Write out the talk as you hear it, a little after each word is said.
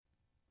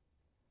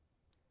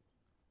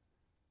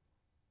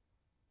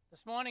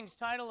This morning's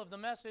title of the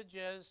message,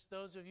 as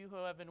those of you who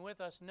have been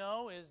with us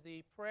know, is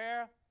The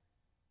Prayer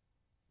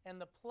and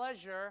the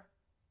Pleasure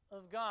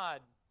of God.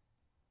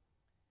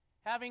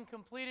 Having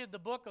completed the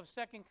book of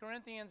 2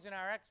 Corinthians in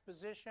our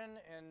exposition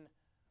and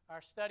our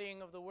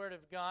studying of the Word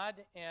of God,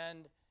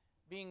 and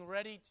being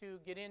ready to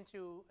get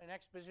into an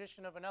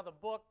exposition of another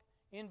book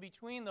in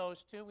between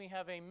those two, we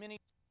have a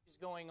mini-series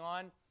going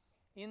on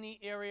in the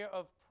area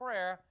of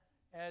prayer,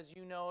 as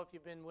you know if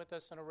you've been with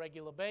us on a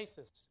regular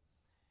basis.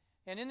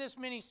 And in this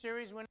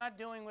mini-series, we're not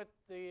doing with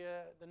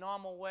the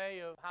normal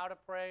way of how to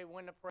pray,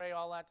 when to pray,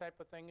 all that type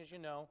of thing, as you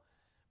know.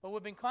 But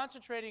we've been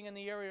concentrating in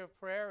the area of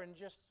prayer in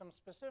just some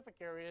specific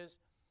areas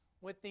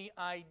with the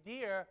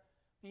idea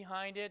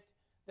behind it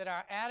that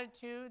our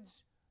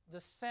attitudes,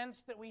 the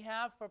sense that we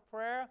have for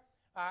prayer,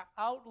 our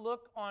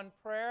outlook on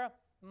prayer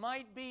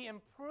might be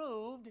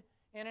improved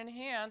and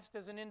enhanced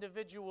as an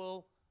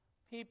individual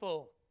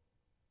people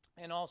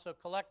and also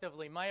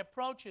collectively. My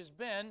approach has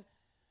been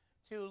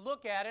to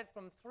look at it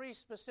from three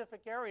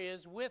specific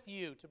areas with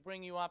you to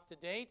bring you up to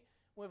date.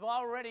 We've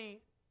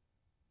already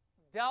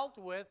dealt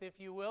with,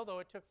 if you will, though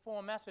it took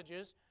 4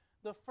 messages,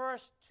 the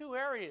first 2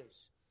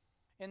 areas.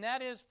 And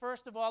that is,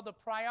 first of all, the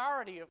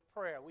priority of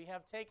prayer. We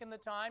have taken the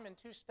time in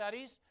 2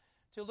 studies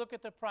to look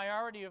at the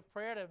priority of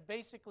prayer to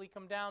basically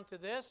come down to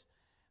this,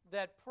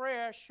 that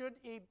prayer should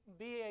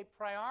be a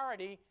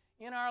priority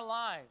in our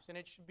lives. And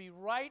it should be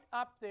right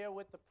up there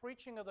with the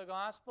preaching of the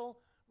gospel,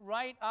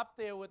 right up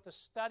there with the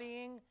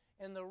studying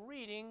and the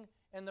reading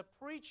and the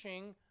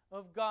preaching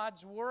of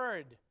God's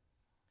Word.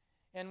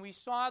 And we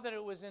saw that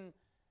it was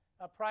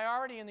a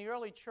priority in the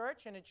early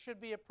church, and it should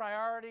be a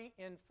priority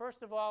in,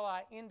 first of all,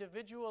 our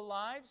individual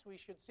lives. We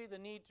should see the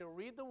need to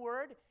read the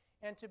Word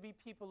and to be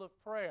people of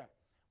prayer.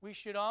 We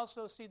should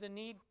also see the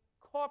need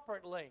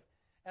corporately,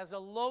 as a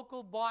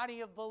local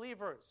body of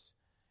believers,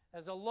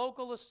 as a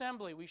local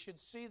assembly. We should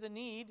see the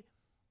need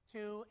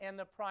to, and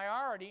the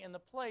priority and the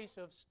place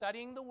of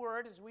studying the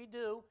Word as we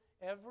do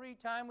every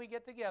time we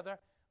get together,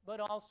 but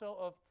also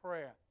of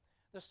prayer.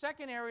 The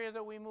second area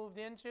that we moved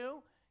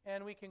into,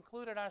 and we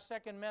concluded our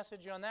second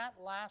message on that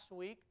last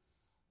week,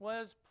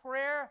 was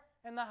prayer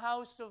in the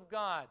house of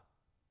God.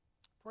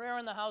 Prayer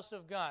in the house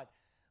of God.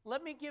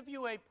 Let me give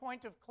you a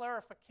point of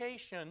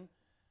clarification,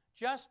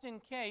 just in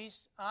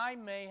case I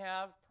may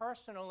have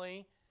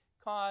personally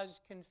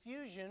caused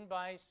confusion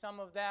by some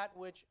of that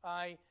which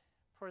I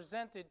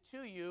presented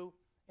to you,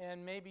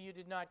 and maybe you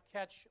did not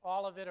catch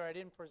all of it or I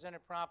didn't present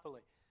it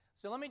properly.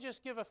 So let me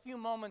just give a few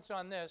moments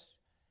on this.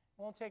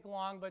 It won't take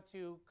long, but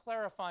to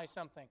clarify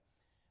something.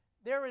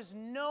 There is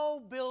no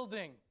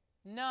building,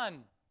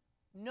 none,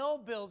 no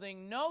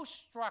building, no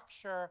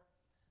structure,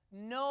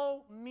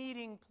 no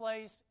meeting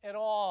place at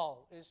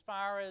all as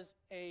far as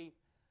a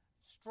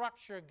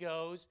structure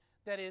goes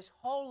that is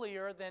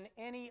holier than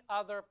any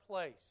other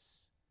place.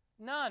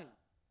 None.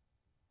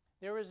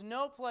 There is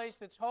no place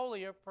that's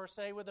holier, per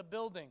se, with a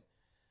building.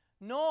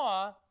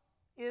 Nor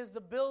is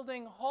the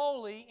building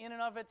holy in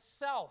and of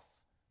itself.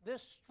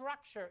 This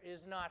structure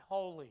is not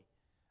holy.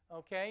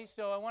 Okay,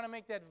 so I want to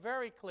make that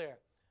very clear.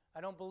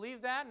 I don't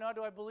believe that, nor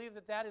do I believe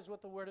that that is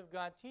what the Word of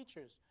God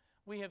teaches.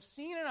 We have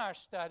seen in our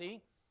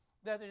study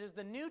that it is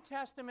the New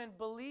Testament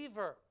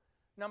believer.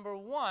 Number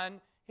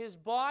one, his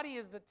body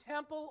is the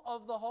temple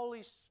of the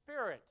Holy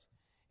Spirit.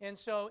 And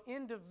so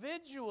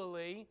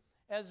individually,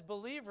 as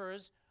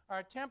believers,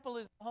 our temple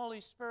is the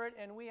Holy Spirit,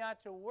 and we are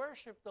to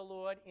worship the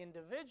Lord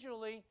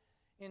individually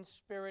in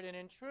spirit and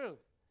in truth.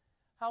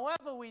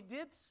 However, we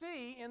did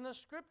see in the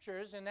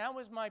Scriptures, and that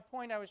was my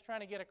point I was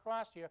trying to get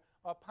across here,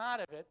 or part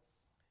of it,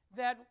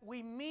 that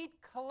we meet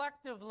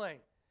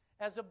collectively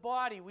as a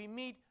body. We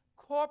meet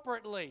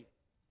corporately.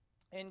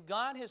 And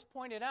God has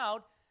pointed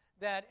out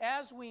that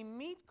as we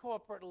meet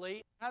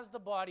corporately as the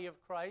body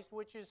of Christ,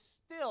 which is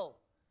still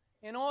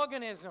an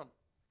organism,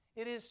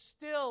 it is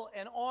still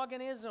an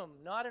organism,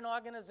 not an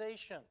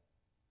organization.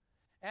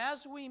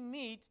 As we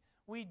meet,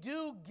 we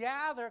do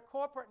gather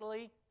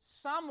corporately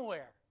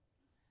somewhere.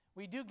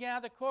 We do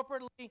gather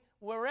corporately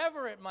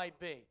wherever it might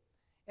be.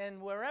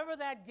 And wherever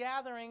that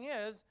gathering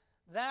is,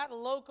 that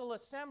local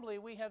assembly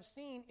we have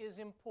seen is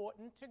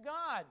important to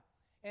God.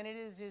 And it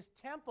is His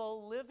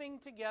temple living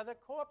together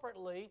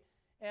corporately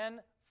and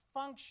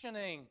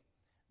functioning.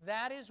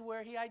 That is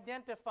where He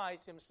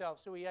identifies Himself.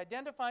 So He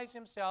identifies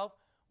Himself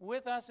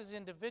with us as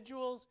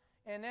individuals,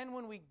 and then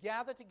when we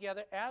gather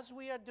together, as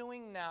we are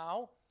doing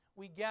now,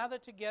 we gather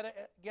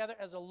together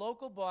as a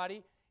local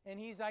body, and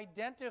He's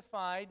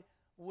identified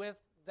with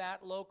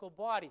that local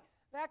body.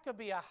 That could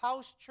be a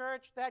house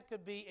church, that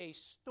could be a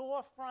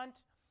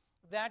storefront,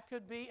 that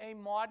could be a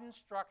modern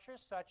structure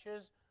such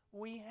as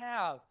we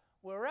have.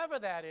 Wherever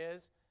that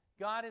is,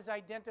 God is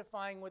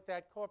identifying with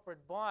that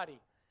corporate body,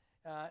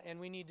 and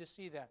we need to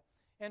see that.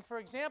 And for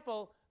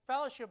example,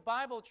 Fellowship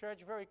Bible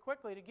Church, very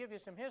quickly to give you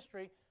some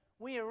history,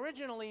 we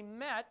originally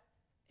met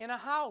in a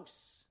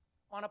house,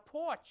 on a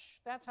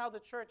porch. That's how the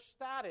church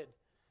started.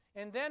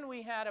 And then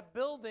we had a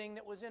building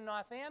that was in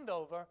North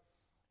Andover,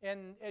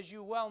 and as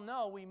you well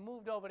know, we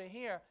moved over to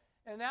here.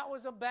 And that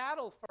was a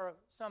battle for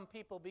some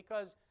people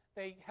because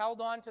they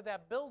held on to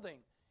that building.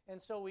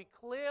 And so we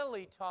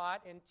clearly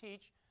taught and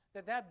teach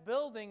that that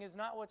building is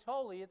not what's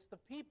holy, it's the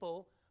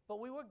people. But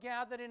we were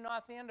gathered in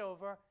North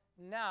Andover.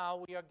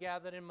 Now we are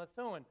gathered in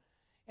Methuen.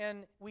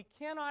 And we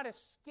cannot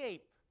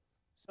escape.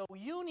 So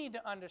you need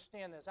to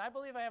understand this. I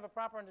believe I have a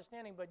proper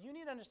understanding, but you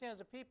need to understand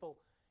as a people,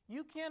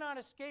 you cannot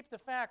escape the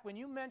fact when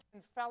you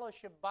mention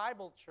Fellowship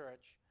Bible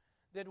Church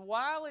that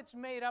while it's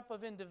made up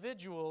of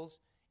individuals,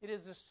 it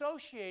is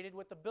associated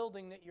with the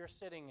building that you're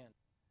sitting in.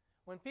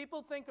 When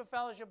people think of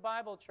Fellowship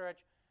Bible Church,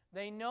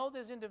 they know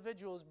there's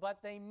individuals,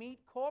 but they meet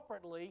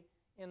corporately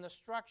in the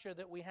structure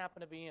that we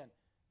happen to be in.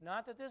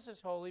 Not that this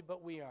is holy,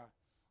 but we are.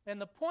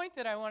 And the point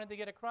that I wanted to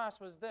get across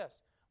was this.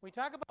 We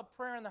talk about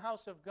prayer in the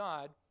house of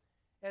God.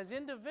 As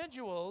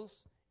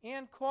individuals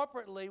and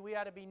corporately, we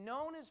are to be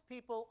known as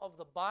people of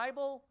the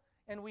Bible,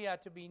 and we are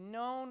to be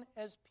known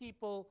as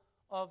people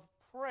of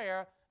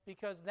prayer,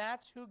 because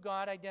that's who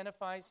God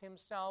identifies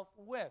himself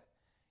with,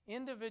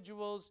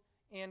 individuals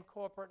and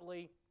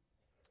corporately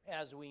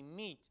as we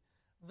meet.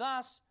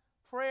 Thus,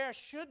 prayer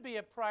should be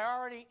a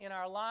priority in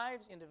our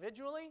lives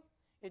individually.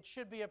 It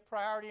should be a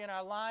priority in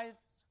our lives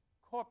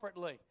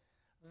corporately.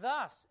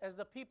 Thus, as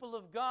the people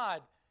of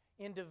God,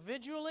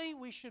 individually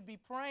we should be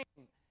praying.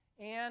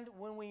 And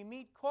when we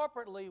meet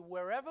corporately,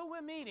 wherever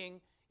we're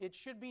meeting, it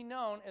should be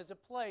known as a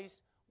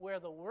place where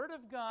the Word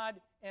of God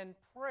and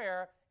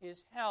prayer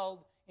is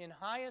held in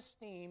high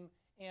esteem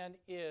and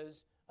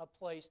is a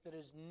place that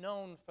is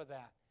known for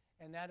that.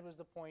 And that was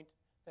the point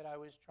that I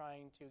was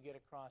trying to get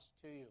across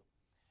to you.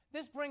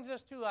 This brings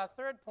us to our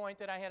third point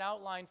that I had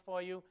outlined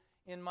for you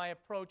in my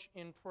approach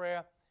in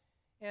prayer.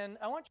 And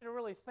I want you to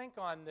really think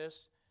on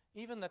this,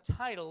 even the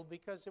title,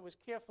 because it was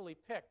carefully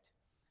picked.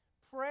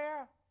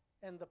 Prayer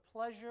and the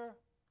pleasure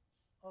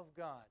of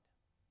God.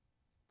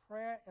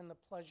 Prayer and the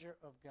pleasure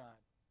of God.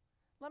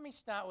 Let me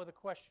start with a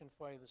question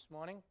for you this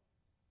morning.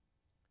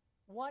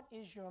 What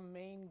is your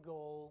main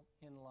goal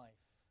in life?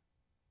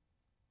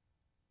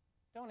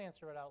 Don't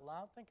answer it out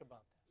loud. Think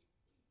about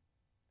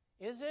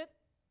that. Is it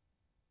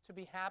to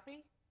be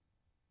happy?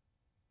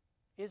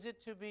 Is it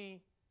to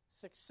be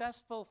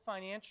successful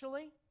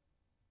financially?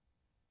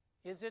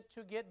 Is it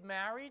to get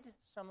married?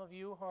 Some of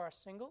you who are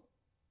single.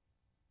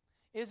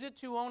 Is it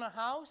to own a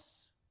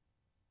house?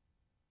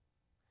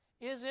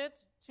 Is it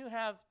to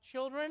have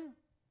children?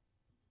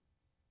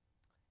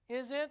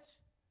 Is it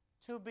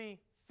to be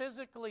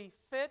physically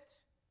fit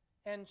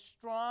and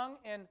strong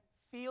and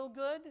feel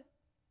good?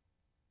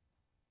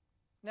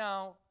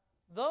 Now,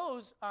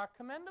 those are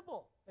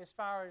commendable as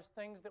far as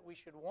things that we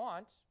should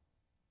want.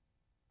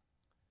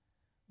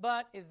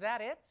 But is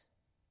that it?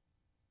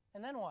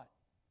 And then what?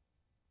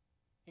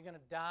 You're going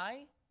to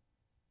die?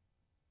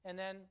 And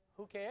then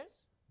who cares?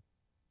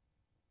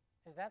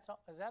 Is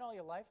that all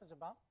your life is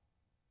about?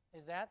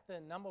 Is that the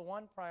number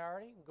one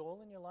priority and goal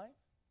in your life?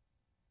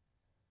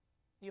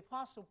 The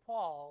Apostle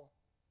Paul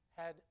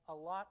had a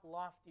lot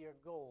loftier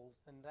goals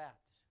than that.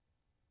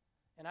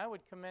 And I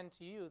would commend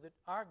to you that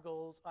our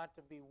goals ought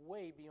to be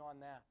way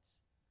beyond that.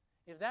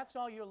 If that's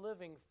all you're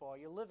living for,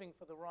 you're living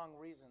for the wrong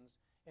reasons,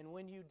 and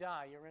when you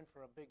die, you're in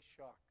for a big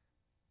shock.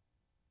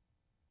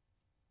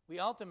 We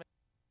ultimately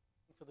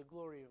for the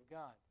glory of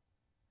God.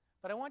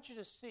 But I want you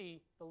to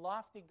see the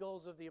lofty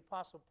goals of the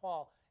Apostle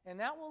Paul, and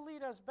that will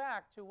lead us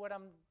back to what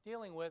I'm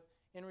dealing with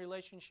in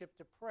relationship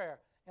to prayer,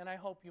 and I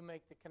hope you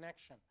make the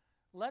connection.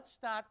 Let's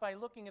start by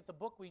looking at the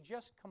book we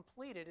just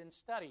completed in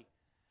study.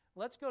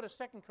 Let's go to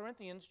 2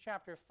 Corinthians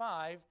chapter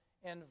 5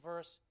 and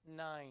verse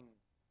 9.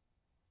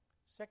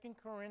 2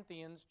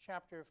 Corinthians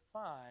chapter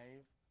 5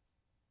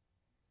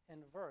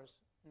 and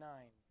verse 9.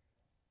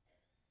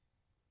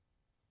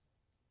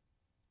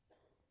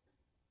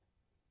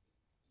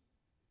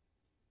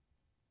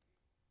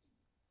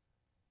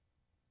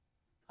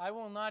 I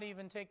will not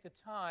even take the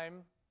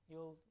time.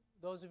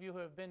 Those of you who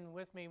have been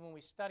with me when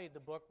we studied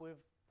the book, we've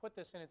put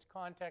this in its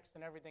context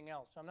and everything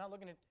else. So I'm not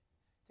looking to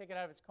take it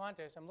out of its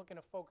context. I'm looking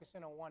to focus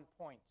in on one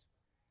point.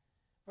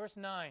 Verse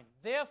 9,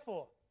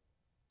 therefore,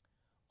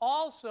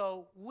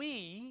 also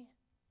we,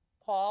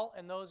 Paul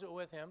and those who are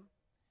with him,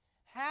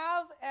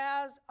 have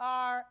as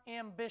our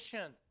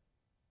ambition.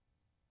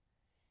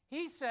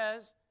 He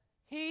says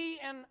he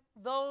and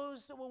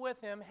those that were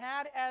with him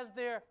had as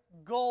their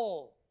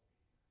goal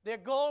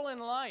in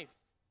life,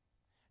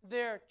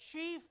 their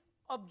chief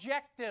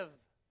objective.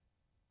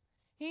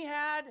 He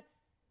had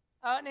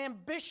an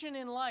ambition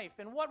in life.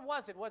 And what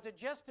was it? Was it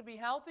just to be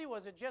healthy?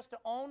 Was it just to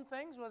own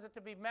things? Was it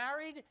to be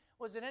married?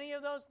 Was it any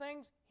of those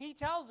things? He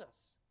tells us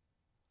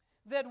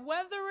that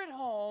whether at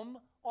home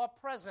or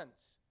present,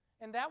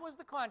 and that was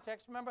the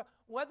context, remember,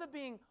 whether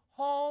being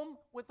home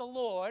with the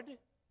Lord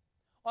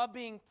or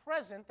being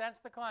present, that's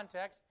the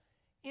context,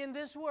 in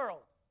this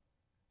world,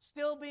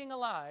 still being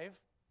alive,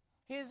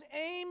 his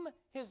aim,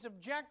 his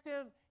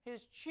objective,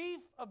 his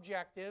chief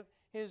objective,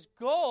 his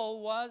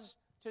goal was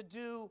to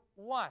do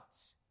what?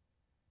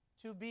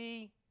 To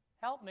be,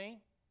 help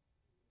me,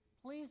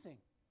 pleasing.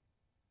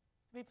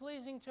 To be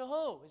pleasing to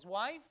who? His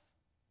wife?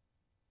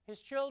 His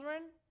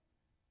children?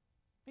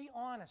 Be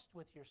honest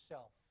with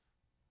yourself.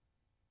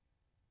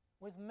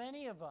 With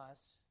many of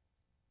us,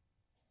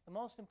 the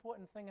most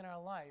important thing in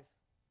our life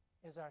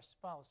is our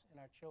spouse and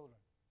our children.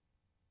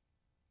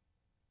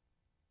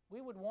 We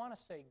would want to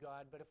say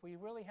God, but if we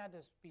really had to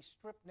be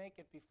stripped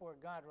naked before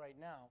God right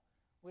now,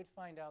 we'd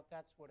find out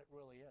that's what it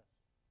really is.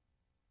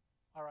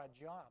 Or our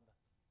job,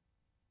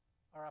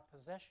 or our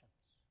possessions.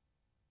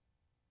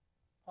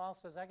 Paul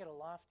says, I got a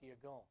loftier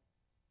goal.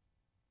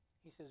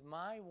 He says,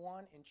 my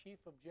one and chief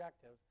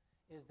objective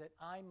is that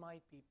I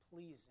might be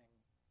pleasing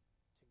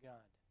to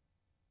God.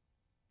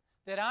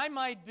 That I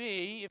might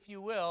be, if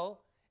you will,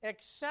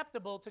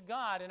 acceptable to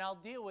God, and I'll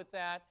deal with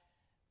that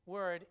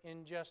word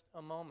in just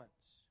a moment.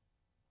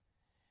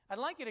 I'd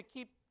like you to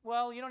keep,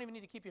 well, you don't even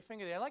need to keep your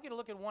finger there. I'd like you to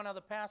look at one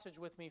other passage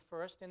with me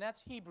first, and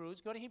that's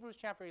Hebrews. Go to Hebrews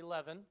chapter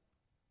 11. I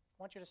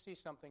want you to see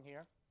something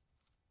here.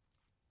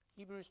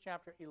 Hebrews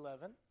chapter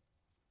 11.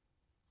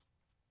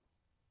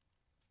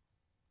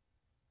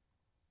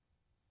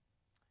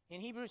 In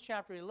Hebrews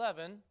chapter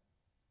 11,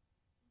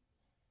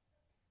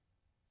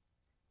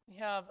 we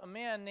have a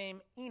man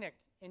named Enoch,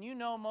 and you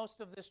know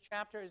most of this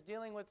chapter is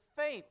dealing with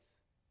faith.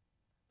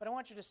 But I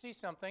want you to see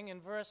something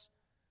in verse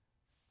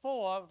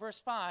 5,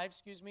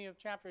 of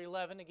chapter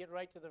 11, to get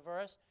right to the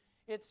verse.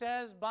 It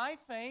says, by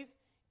faith,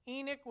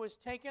 Enoch was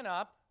taken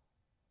up,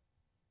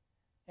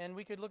 and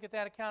we could look at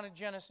that account in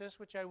Genesis,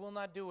 which I will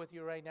not do with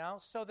you right now,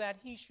 so that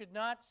he should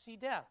not see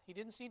death. He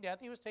didn't see death,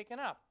 he was taken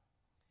up.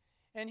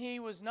 And he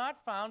was not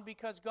found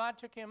because God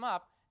took him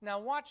up. Now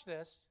watch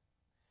this.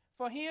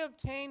 For he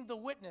obtained the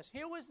witness.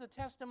 Here was the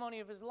testimony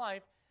of his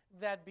life,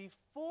 that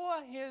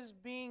before his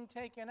being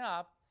taken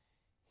up,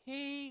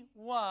 he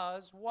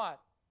was what?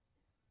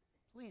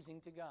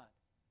 Pleasing to God.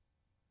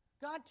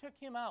 God took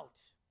him out.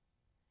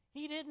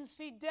 He didn't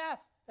see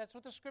death. That's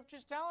what the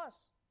scriptures tell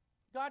us.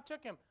 God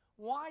took him.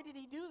 Why did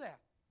he do that?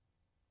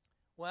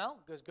 Well,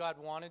 because God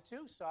wanted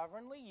to,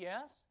 sovereignly,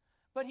 yes.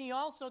 But he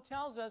also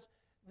tells us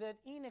that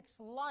Enoch's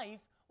life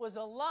was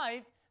a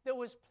life that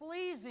was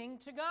pleasing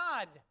to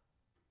God.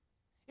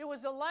 It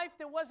was a life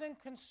that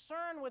wasn't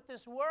concerned with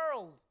this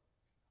world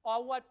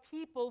or what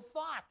people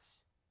thought.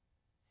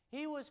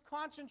 He was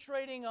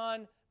concentrating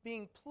on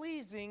being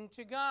pleasing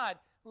to God.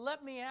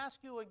 Let me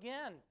ask you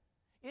again,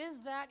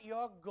 is that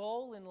your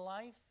goal in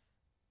life,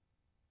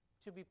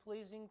 to be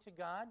pleasing to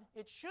God?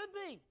 It should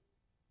be,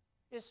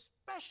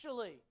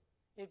 especially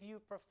if you're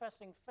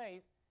professing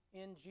faith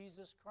in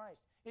Jesus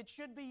Christ. It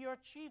should be your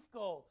chief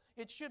goal.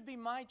 It should be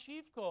my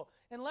chief goal.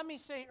 And let me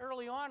say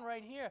early on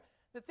right here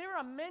that there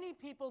are many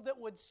people that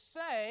would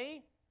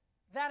say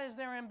that is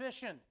their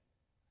ambition.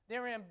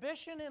 Their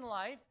ambition in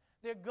life,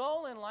 their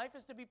goal in life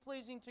is to be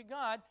pleasing to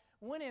God,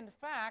 when in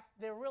fact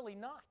they're really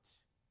not.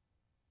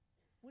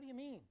 What do you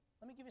mean?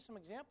 Let me give you some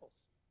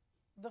examples.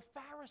 The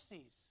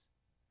Pharisees.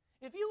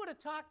 If you were to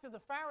talk to the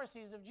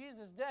Pharisees of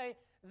Jesus' day,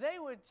 they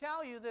would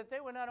tell you that they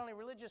were not only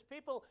religious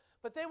people,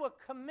 but they were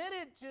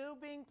committed to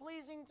being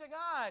pleasing to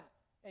God,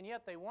 and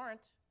yet they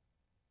weren't.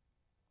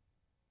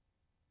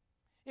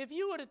 If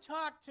you were to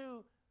talk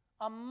to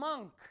a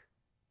monk,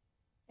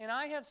 and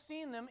I have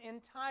seen them in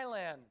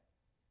Thailand,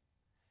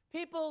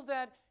 people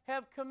that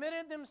have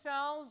committed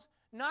themselves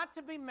not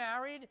to be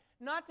married,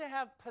 not to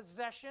have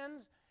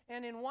possessions,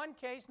 and in one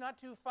case, not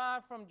too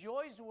far from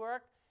Joy's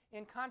work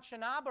in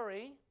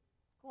Kanchanaburi,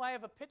 who I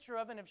have a picture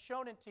of and have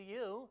shown it to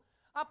you.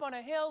 Up on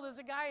a hill, there's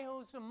a guy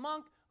who's a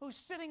monk who's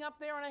sitting up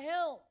there on a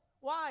hill.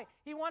 Why?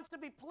 He wants to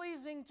be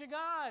pleasing to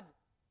God.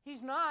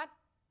 He's not.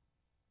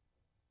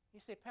 You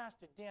say,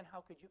 Pastor Dan,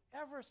 how could you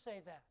ever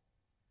say that?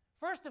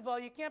 First of all,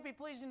 you can't be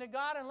pleasing to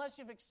God unless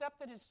you've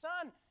accepted His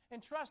Son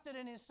and trusted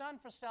in His Son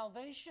for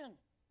salvation,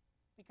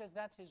 because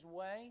that's His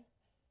way.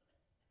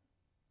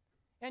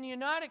 And you're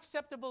not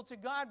acceptable to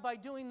God by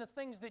doing the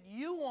things that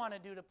you want to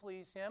do to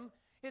please Him.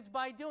 It's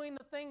by doing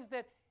the things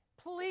that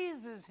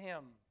pleases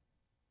Him,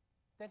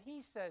 that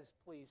He says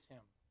please Him.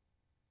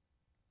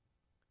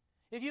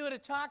 If you were to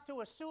talk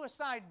to a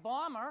suicide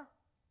bomber,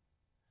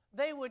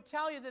 they would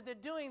tell you that they're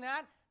doing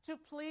that to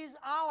please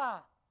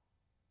Allah.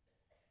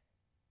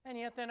 And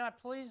yet they're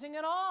not pleasing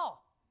at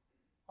all.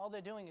 All they're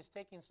doing is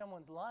taking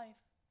someone's life.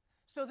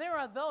 So there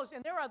are those,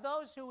 and there are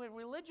those who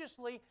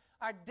religiously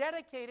are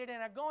dedicated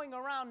and are going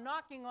around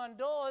knocking on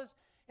doors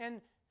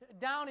and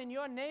down in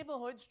your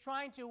neighborhoods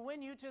trying to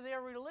win you to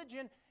their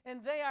religion,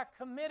 and they are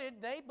committed,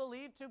 they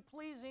believe, to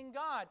pleasing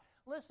God.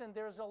 Listen,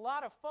 there's a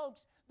lot of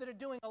folks that are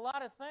doing a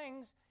lot of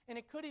things, and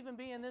it could even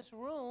be in this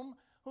room,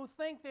 who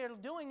think they're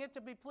doing it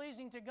to be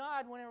pleasing to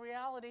God, when in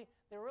reality,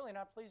 they're really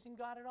not pleasing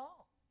God at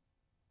all.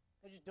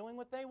 They're just doing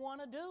what they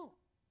want to do.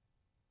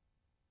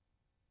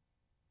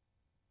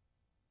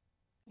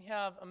 We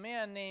have a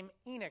man named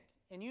Enoch,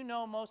 and you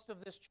know most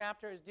of this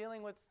chapter is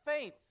dealing with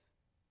faith.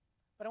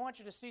 But I want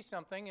you to see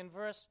something in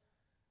verse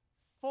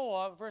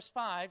 5,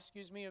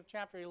 of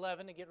chapter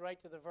 11, to get right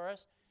to the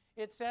verse.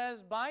 It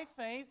says, by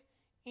faith,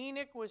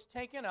 Enoch was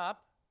taken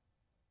up,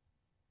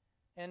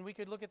 and we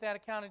could look at that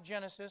account in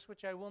Genesis,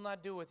 which I will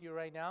not do with you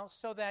right now,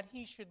 so that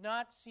he should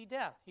not see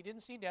death. He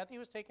didn't see death, he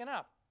was taken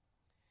up.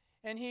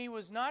 And he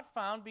was not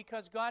found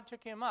because God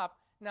took him up.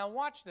 Now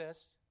watch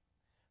this.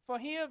 For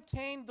he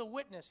obtained the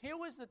witness. Here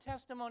was the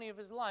testimony of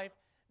his life,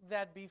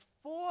 that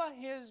before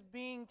his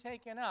being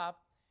taken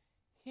up,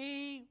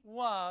 he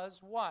was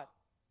what?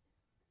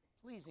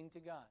 Pleasing to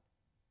God.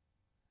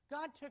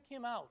 God took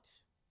him out.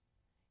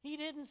 He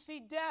didn't see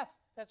death.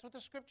 That's what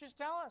the scriptures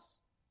tell us.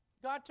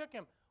 God took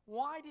him.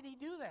 Why did he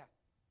do that?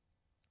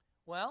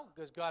 Well,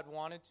 because God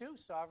wanted to,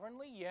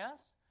 sovereignly,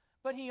 yes.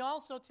 But he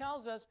also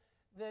tells us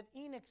that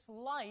Enoch's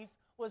life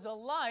was a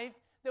life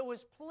that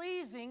was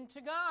pleasing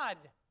to God.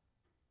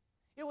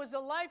 It was a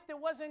life that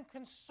wasn't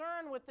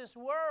concerned with this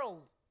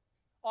world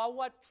or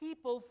what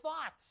people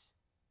thought.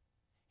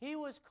 He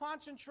was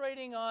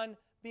concentrating on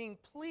being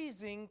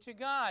pleasing to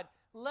God.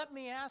 Let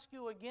me ask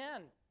you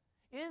again,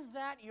 is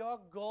that your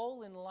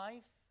goal in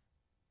life?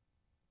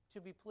 To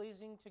be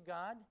pleasing to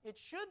God? It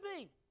should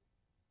be,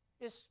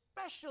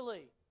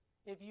 especially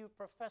if you're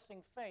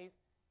professing faith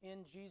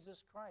in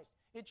Jesus Christ.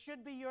 It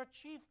should be your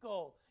chief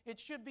goal. It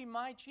should be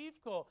my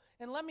chief goal.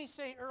 And let me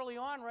say early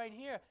on right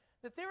here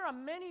that there are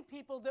many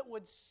people that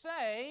would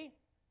say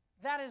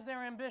that is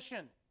their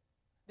ambition.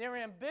 Their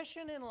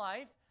ambition in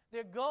life,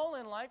 their goal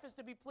in life is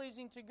to be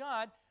pleasing to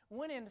God,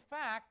 when in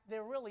fact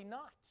they're really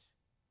not.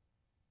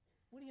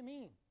 What do you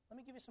mean? Let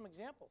me give you some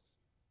examples.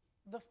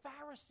 The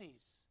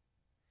Pharisees.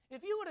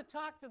 If you were to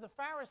talk to the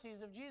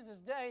Pharisees of Jesus'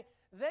 day,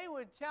 they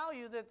would tell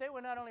you that they were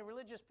not only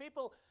religious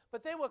people,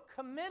 but they were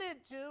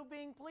committed to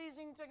being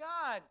pleasing to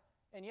God,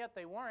 and yet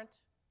they weren't.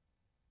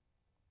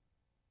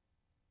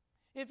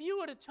 If you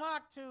were to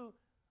talk to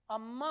a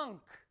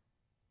monk,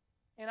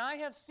 and I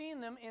have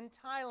seen them in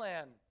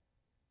Thailand,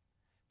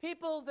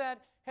 people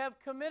that have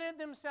committed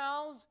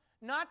themselves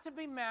not to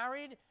be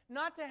married,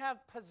 not to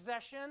have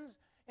possessions,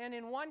 and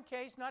in one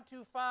case, not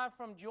too far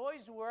from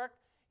Joy's work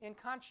in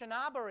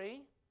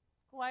Kanchanaburi,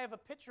 who I have a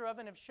picture of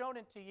and have shown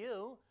it to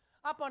you.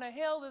 Up on a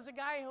hill, there's a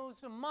guy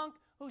who's a monk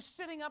who's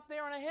sitting up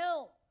there on a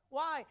hill.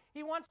 Why?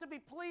 He wants to be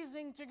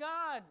pleasing to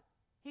God.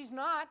 He's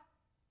not.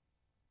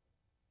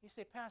 You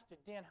say, Pastor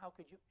Dan, how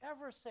could you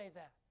ever say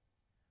that?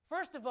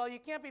 First of all, you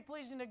can't be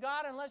pleasing to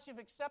God unless you've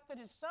accepted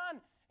His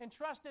Son and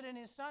trusted in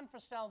His Son for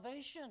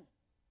salvation,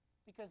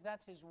 because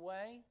that's His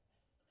way.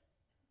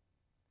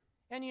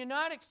 And you're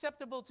not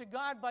acceptable to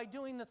God by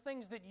doing the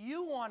things that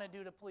you want to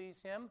do to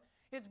please Him.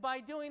 It's by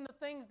doing the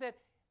things that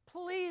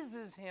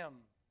pleases Him,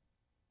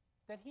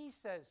 that He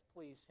says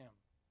please Him.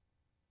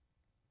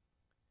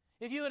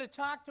 If you were to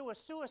talk to a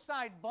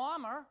suicide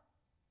bomber,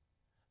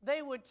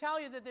 they would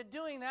tell you that they're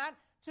doing that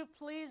to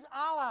please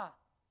Allah.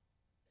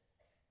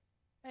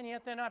 And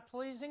yet they're not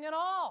pleasing at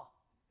all.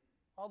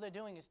 All they're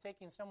doing is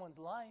taking someone's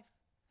life.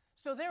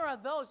 So there are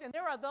those, and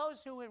there are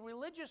those who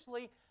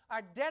religiously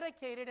are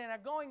dedicated and are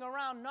going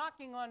around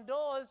knocking on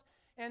doors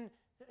and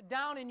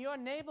down in your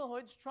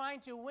neighborhoods trying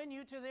to win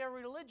you to their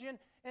religion,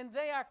 and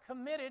they are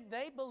committed,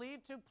 they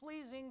believe, to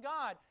pleasing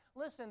God.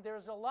 Listen,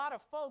 there's a lot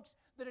of folks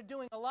that are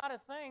doing a lot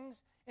of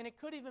things, and it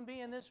could even be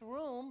in this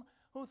room,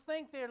 who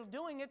think they're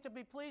doing it to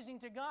be pleasing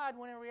to God,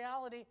 when in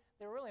reality,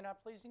 they're really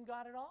not pleasing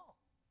God at all.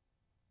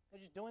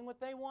 They're just doing what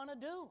they want to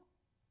do.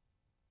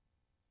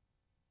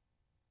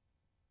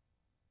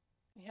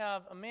 We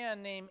have a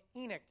man named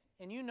Enoch,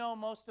 and you know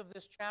most of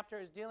this chapter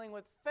is dealing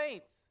with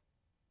faith.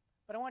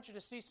 But I want you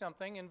to see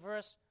something in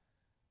verse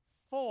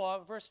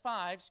 5,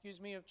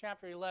 of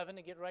chapter 11,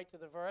 to get right to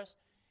the verse.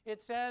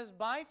 It says,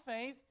 by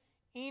faith,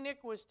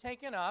 Enoch was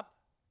taken up,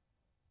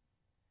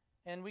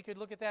 and we could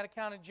look at that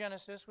account of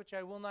Genesis, which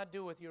I will not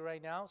do with you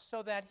right now,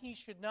 so that he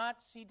should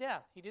not see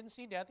death. He didn't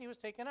see death, he was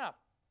taken up.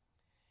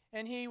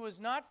 And he was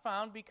not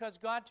found because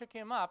God took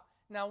him up.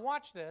 Now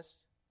watch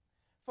this.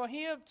 For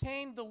he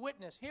obtained the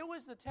witness. Here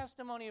was the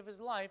testimony of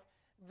his life,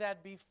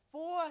 that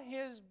before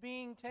his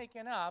being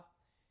taken up,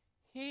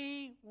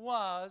 he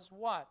was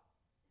what?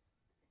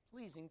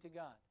 Pleasing to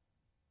God.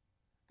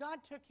 God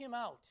took him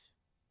out.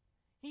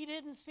 He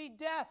didn't see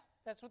death.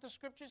 That's what the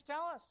scriptures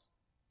tell us.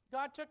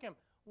 God took him.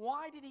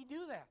 Why did he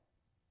do that?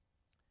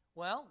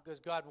 Well, because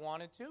God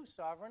wanted to,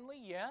 sovereignly,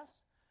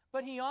 yes.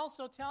 But he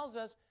also tells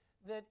us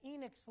that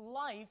Enoch's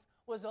life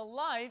was a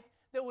life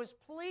that was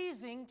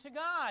pleasing to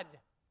God.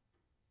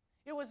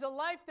 It was a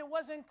life that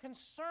wasn't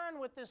concerned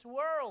with this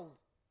world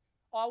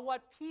or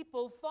what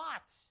people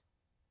thought.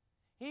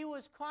 He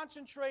was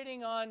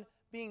concentrating on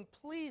being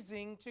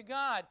pleasing to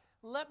God.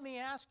 Let me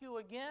ask you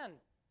again,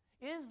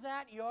 is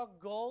that your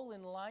goal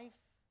in life?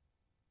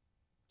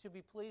 To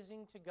be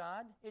pleasing to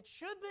God? It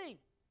should be,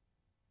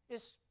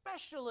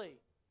 especially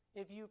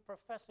if you're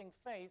professing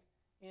faith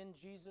in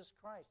Jesus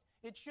Christ.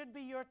 It should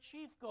be your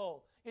chief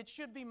goal. It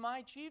should be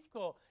my chief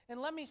goal.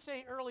 And let me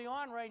say early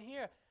on right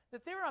here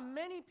that there are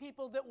many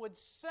people that would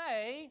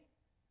say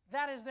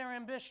that is their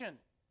ambition.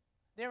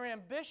 Their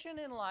ambition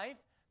in life,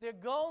 their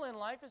goal in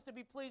life is to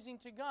be pleasing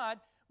to God,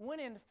 when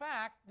in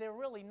fact they're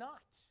really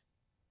not.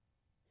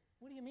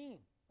 What do you mean?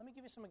 Let me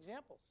give you some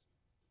examples.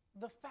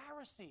 The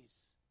Pharisees.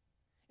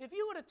 If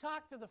you were to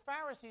talk to the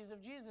Pharisees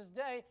of Jesus'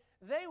 day,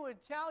 they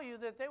would tell you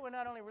that they were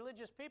not only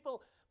religious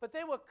people, but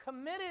they were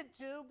committed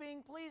to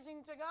being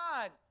pleasing to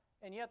God,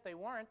 and yet they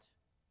weren't.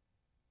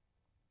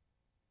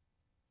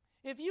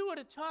 If you were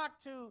to talk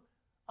to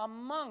a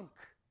monk,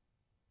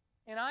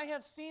 and I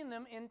have seen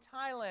them in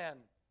Thailand.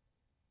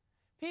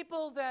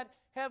 People that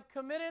have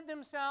committed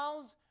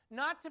themselves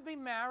not to be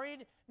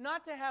married,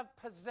 not to have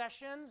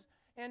possessions,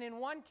 and in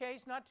one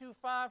case, not too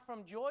far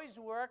from Joy's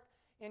work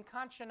in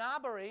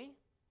Kanchanaburi,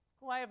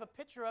 who I have a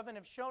picture of and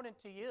have shown it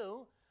to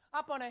you.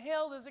 Up on a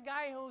hill, there's a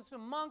guy who's a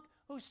monk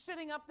who's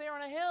sitting up there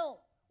on a hill.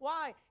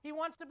 Why? He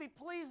wants to be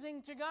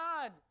pleasing to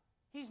God.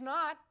 He's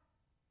not.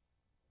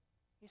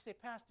 You say,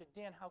 Pastor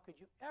Dan, how could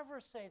you ever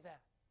say that?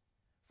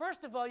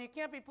 First of all, you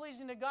can't be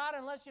pleasing to God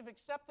unless you've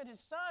accepted His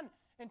Son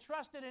and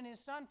trusted in His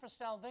Son for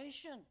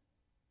salvation,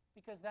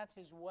 because that's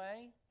His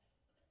way.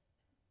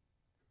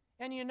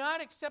 And you're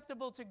not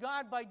acceptable to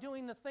God by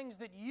doing the things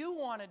that you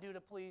want to do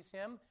to please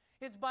Him.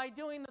 It's by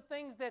doing the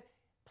things that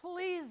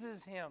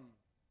pleases Him,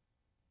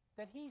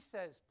 that He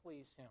says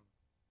please Him.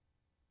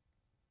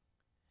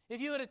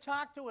 If you were to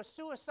talk to a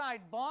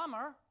suicide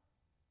bomber,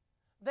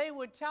 they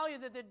would tell you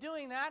that they're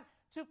doing that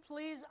to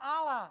please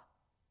Allah.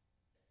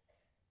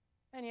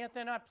 And yet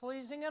they're not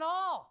pleasing at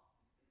all.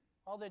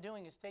 All they're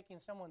doing is taking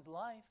someone's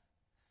life.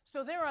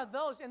 So there are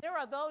those, and there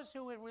are those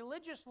who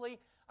religiously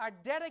are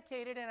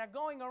dedicated and are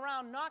going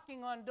around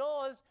knocking on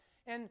doors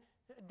and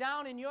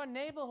down in your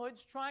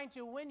neighborhoods trying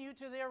to win you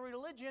to their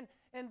religion,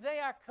 and they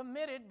are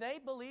committed, they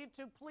believe,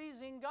 to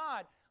pleasing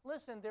God.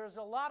 Listen, there's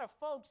a lot of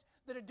folks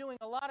that are doing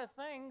a lot of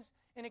things,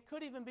 and it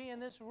could even be in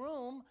this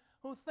room,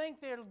 who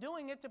think they're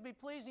doing it to be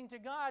pleasing to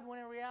God, when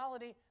in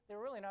reality, they're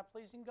really not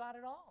pleasing God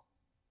at all.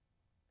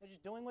 They're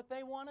just doing what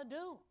they want to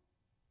do.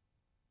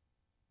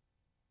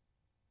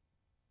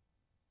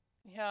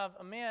 We have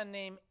a man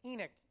named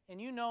Enoch,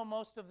 and you know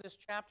most of this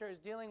chapter is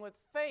dealing with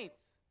faith.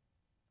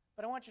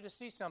 But I want you to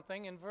see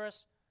something in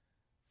verse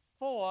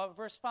 5,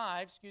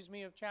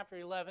 of chapter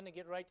 11, to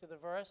get right to the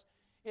verse.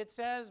 It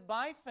says,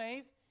 by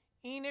faith,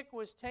 Enoch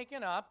was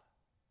taken up,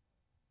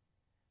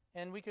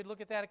 and we could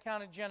look at that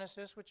account of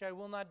Genesis, which I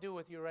will not do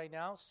with you right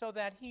now, so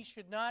that he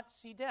should not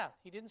see death.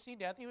 He didn't see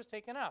death, he was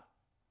taken up.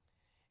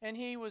 And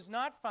he was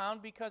not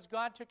found because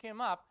God took him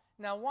up.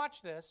 Now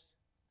watch this.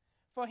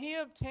 For he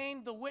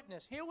obtained the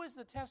witness. Here was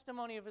the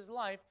testimony of his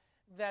life,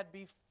 that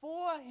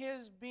before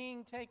his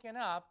being taken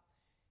up,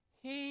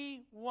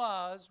 he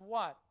was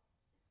what?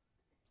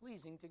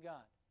 Pleasing to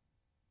God.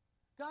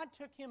 God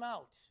took him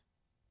out.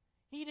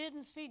 He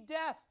didn't see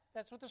death.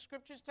 That's what the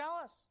scriptures tell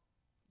us.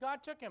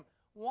 God took him.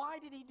 Why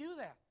did he do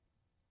that?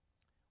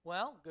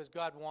 Well, because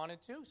God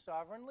wanted to,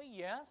 sovereignly,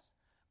 yes.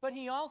 But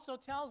he also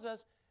tells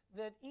us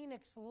that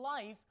Enoch's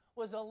life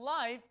was a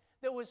life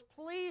that was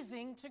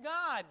pleasing to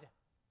God.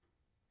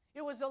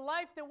 It was a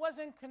life that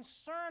wasn't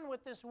concerned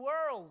with this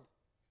world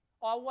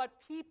or what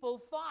people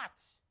thought.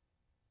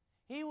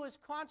 He was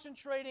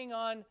concentrating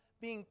on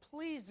being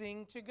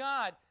pleasing to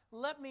God.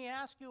 Let me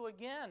ask you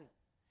again,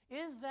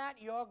 is that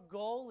your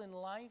goal in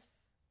life?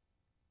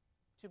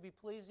 To be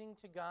pleasing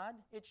to God?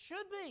 It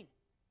should be,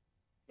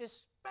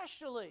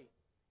 especially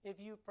if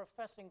you're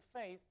professing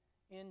faith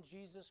in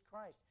Jesus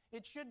Christ.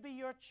 It should be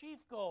your chief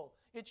goal.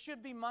 It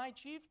should be my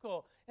chief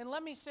goal. And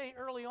let me say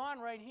early on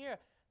right here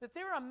that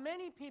there are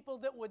many people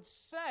that would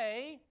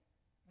say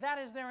that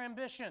is their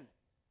ambition.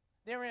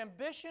 Their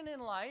ambition in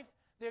life,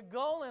 their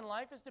goal in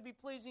life is to be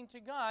pleasing to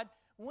God,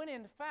 when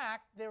in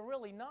fact they're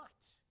really not.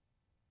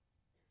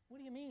 What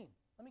do you mean?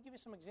 Let me give you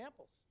some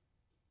examples.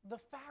 The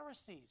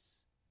Pharisees.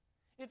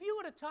 If you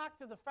were to talk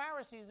to the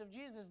Pharisees of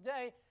Jesus'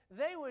 day,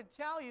 they would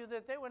tell you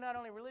that they were not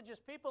only religious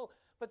people,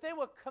 but they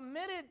were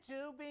committed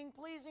to being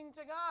pleasing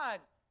to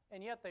God,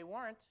 and yet they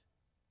weren't.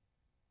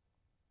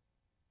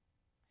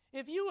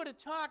 If you were to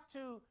talk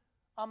to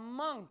a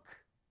monk,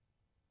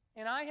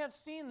 and I have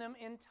seen them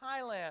in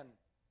Thailand,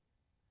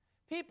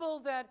 people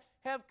that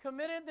have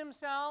committed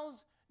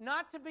themselves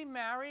not to be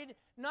married,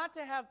 not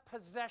to have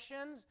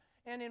possessions,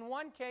 and in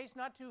one case,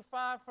 not too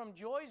far from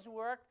Joy's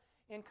work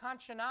in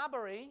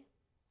Kanchanaburi,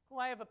 who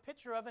I have a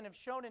picture of and have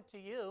shown it to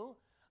you.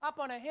 Up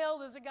on a hill,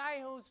 there's a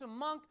guy who's a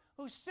monk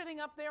who's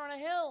sitting up there on a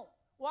hill.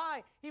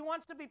 Why? He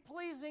wants to be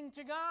pleasing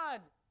to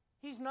God.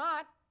 He's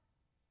not.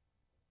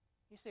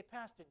 You say,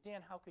 Pastor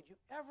Dan, how could you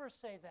ever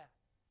say that?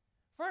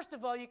 First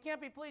of all, you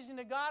can't be pleasing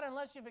to God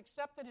unless you've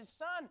accepted His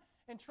Son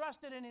and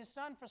trusted in His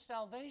Son for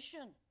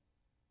salvation,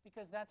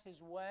 because that's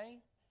His way.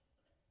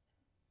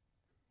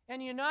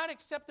 And you're not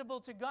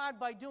acceptable to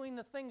God by doing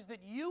the things that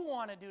you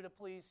want to do to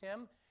please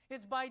Him.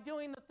 It's by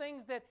doing the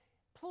things that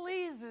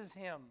pleases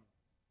Him,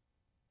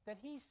 that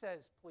He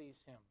says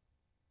please Him.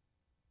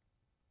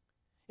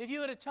 If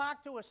you were to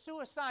talk to a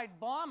suicide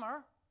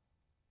bomber,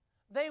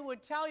 they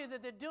would tell you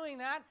that they're doing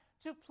that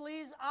to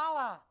please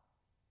Allah.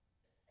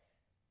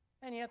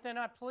 And yet they're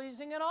not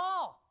pleasing at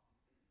all.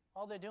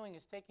 All they're doing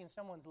is taking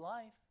someone's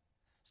life.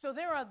 So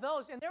there are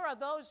those, and there are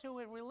those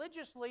who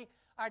religiously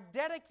are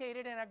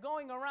dedicated and are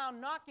going around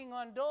knocking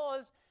on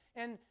doors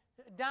and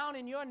down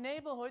in your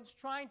neighborhoods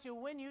trying to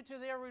win you to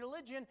their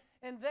religion,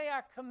 and they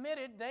are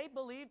committed, they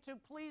believe, to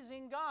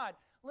pleasing God.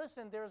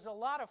 Listen, there's a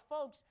lot of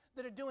folks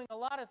that are doing a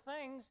lot of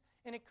things,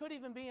 and it could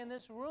even be in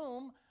this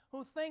room,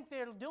 who think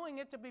they're doing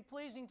it to be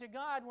pleasing to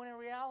God, when in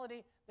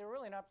reality, they're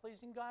really not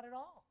pleasing God at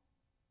all.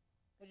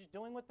 They're just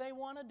doing what they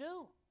want to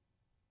do.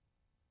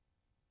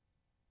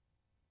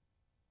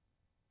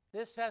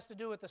 This has to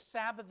do with the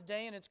Sabbath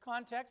day in its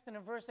context. And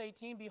in verse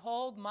 18,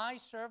 behold, my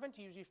servant,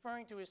 he was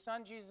referring to his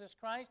son, Jesus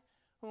Christ,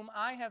 whom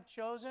I have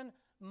chosen,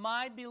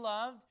 my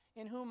beloved,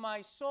 in whom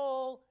my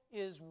soul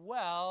is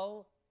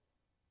well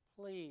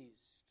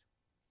pleased.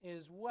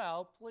 Is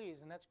well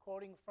pleased. And that's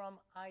quoting from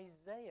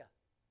Isaiah.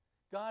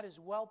 God is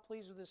well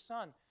pleased with his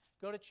son.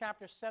 Go to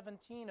chapter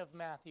 17 of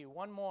Matthew.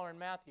 One more in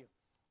Matthew.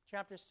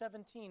 Chapter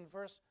 17,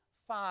 verse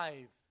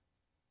 5.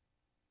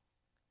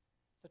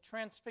 The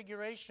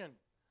transfiguration.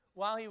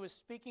 While he was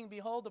speaking,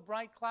 behold, a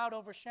bright cloud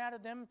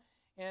overshadowed them,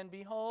 and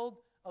behold,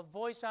 a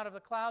voice out of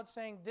the cloud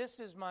saying, this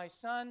is my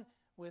son,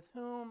 with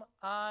whom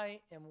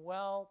I am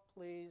well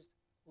pleased.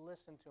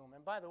 Listen to him.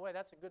 And by the way,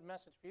 that's a good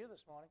message for you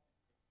this morning.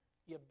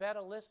 You better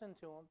listen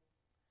to him.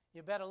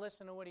 You better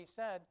listen to what he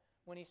said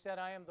when he said,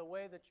 I am the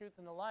way, the truth,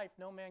 and the life.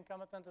 No man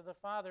cometh unto the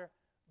Father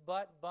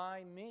but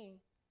by me.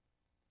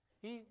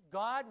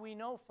 God, we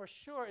know for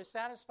sure, is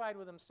satisfied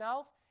with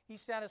himself.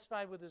 He's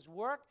satisfied with his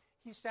work.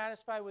 He's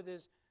satisfied with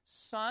his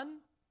Son.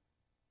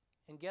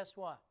 And guess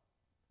what?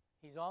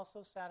 He's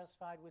also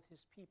satisfied with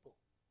his people.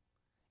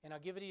 And I'll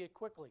give it to you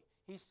quickly.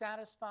 He's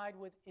satisfied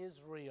with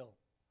Israel.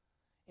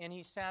 And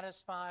he's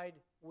satisfied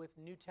with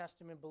New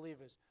Testament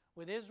believers.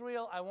 With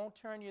Israel, I won't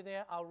turn you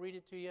there. I'll read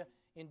it to you.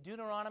 In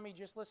Deuteronomy,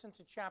 just listen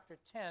to chapter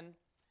 10.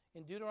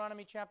 In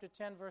Deuteronomy chapter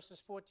 10,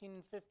 verses 14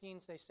 and 15,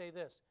 they say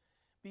this.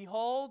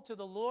 Behold, to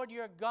the Lord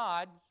your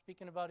God,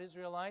 speaking about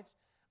Israelites,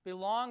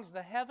 belongs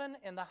the heaven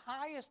and the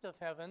highest of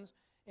heavens,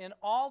 and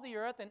all the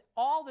earth and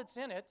all that's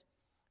in it.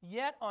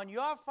 Yet on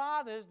your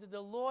fathers did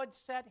the Lord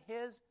set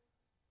his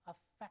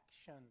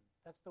affection.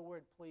 That's the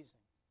word pleasing.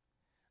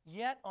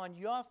 Yet on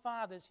your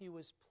fathers he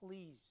was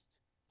pleased.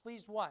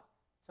 Pleased what?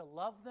 To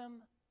love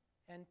them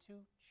and to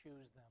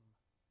choose them.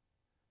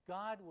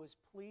 God was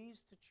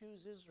pleased to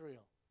choose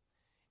Israel.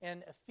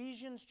 And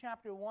Ephesians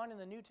chapter 1 in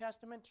the New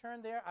Testament,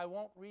 turn there. I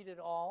won't read it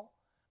all,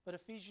 but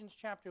Ephesians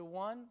chapter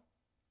 1.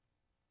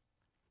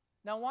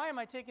 Now, why am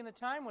I taking the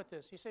time with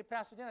this? You say,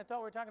 Pastor Dan, I thought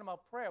we were talking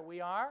about prayer.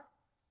 We are.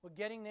 We're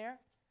getting there.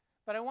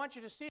 But I want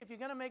you to see, if you're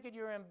going to make it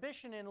your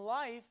ambition in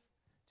life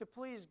to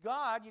please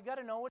God, you've got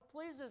to know what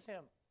pleases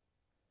him.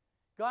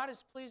 God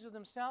is pleased with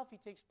himself. He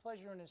takes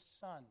pleasure in his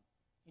Son.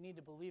 You need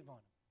to believe on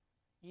him.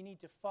 You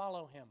need to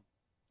follow him.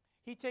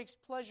 He takes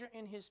pleasure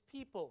in his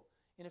people.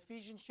 In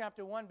Ephesians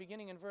chapter 1,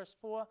 beginning in verse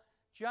 4,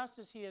 just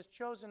as he has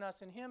chosen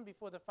us in him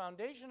before the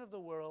foundation of the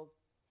world.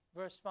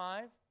 Verse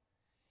 5,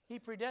 he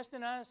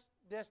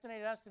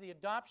predestinated us to the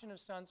adoption of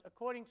sons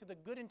according to the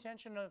good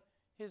intention of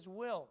his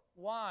will.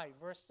 Why?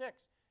 Verse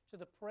 6, to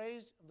the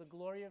praise of the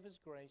glory of his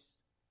grace.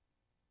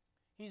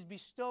 He's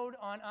bestowed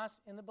on us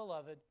in the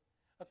beloved,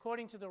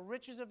 according to the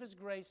riches of his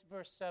grace.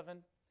 Verse 7,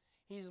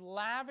 he's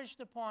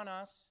lavished upon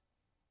us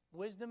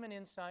wisdom and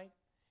insight.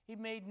 He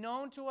made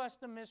known to us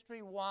the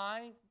mystery.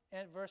 Why?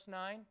 At verse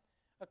 9,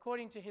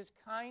 according to his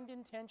kind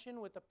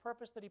intention with the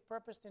purpose that he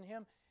purposed in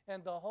him.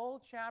 And the whole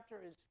chapter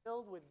is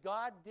filled with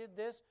God did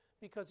this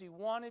because he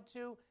wanted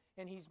to,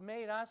 and he's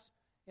made us,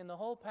 in the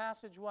whole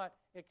passage, what?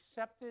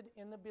 Accepted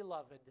in the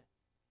beloved.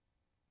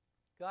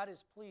 God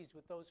is pleased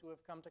with those who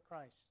have come to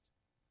Christ.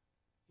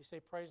 You say,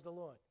 praise the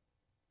Lord.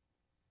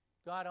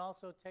 God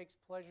also takes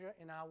pleasure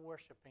in our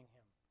worshiping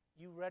him.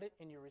 You read it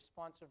in your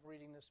responsive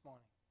reading this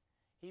morning.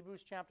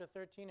 Hebrews chapter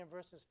 13 and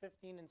verses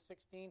 15 and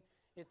 16,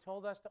 it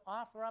told us to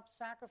offer up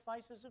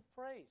sacrifices of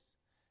praise,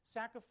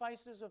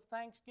 sacrifices of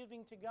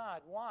thanksgiving to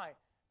God. Why?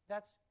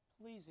 That's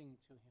pleasing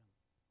to him.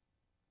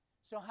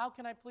 So how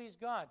can I please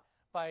God?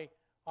 By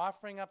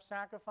offering up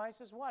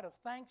sacrifices, what? Of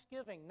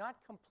thanksgiving, not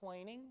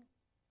complaining.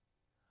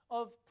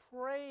 Of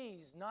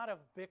praise, not of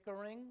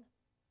bickering.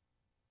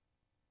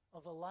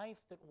 Of a life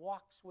that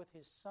walks with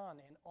his Son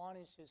and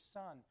honors his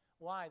Son.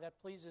 Why?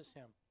 That pleases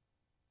him.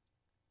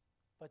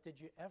 But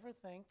did you ever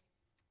think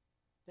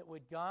that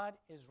what God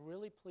is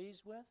really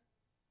pleased with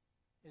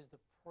is the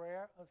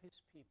prayer of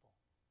his people?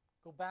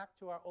 Go back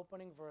to our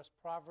opening verse,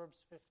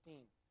 Proverbs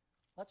 15.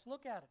 Let's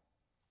look at it.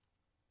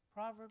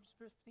 Proverbs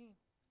 15.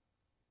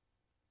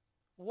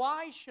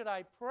 Why should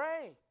I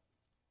pray?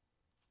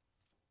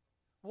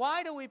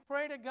 Why do we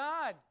pray to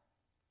God?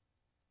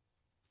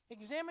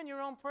 Examine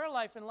your own prayer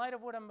life in light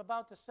of what I'm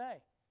about to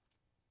say,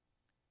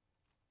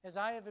 as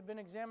I have been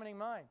examining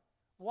mine.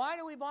 Why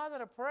do we bother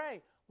to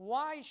pray?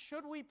 Why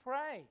should we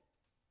pray?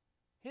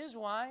 Here's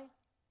why.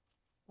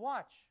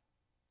 Watch.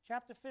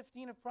 Chapter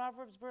 15 of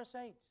Proverbs, verse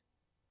 8.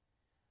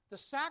 The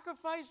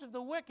sacrifice of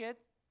the wicked,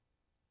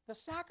 the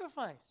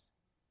sacrifice,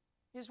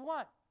 is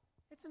what?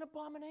 It's an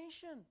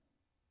abomination.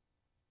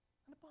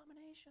 An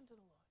abomination to the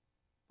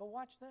Lord. But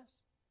watch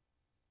this.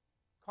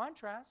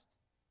 Contrast.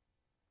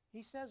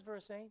 He says,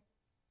 verse 8,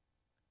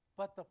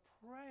 but the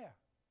prayer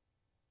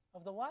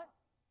of the what?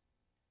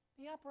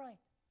 The upright.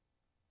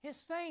 His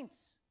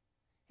saints,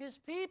 his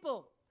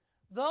people,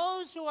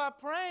 those who are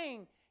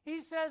praying,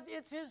 he says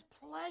it's his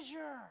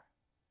pleasure.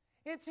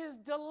 It's his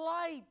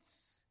delight.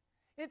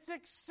 It's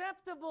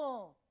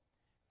acceptable.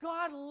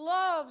 God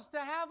loves to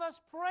have us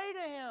pray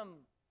to him.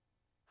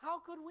 How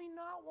could we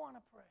not want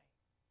to pray?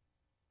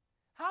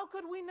 How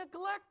could we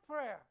neglect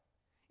prayer?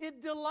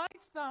 It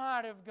delights the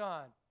heart of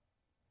God.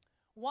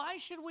 Why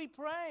should we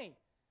pray?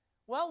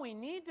 Well, we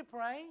need to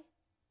pray.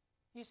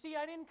 You see,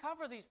 I didn't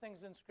cover these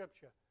things in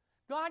Scripture.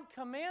 God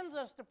commands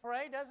us to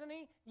pray, doesn't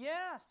He?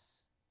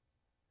 Yes.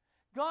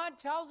 God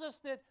tells us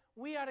that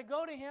we are to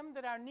go to Him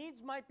that our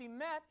needs might be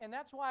met, and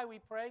that's why we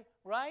pray,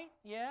 right?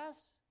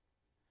 Yes.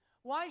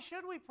 Why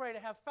should we pray? To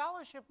have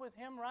fellowship with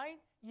Him, right?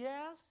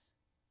 Yes.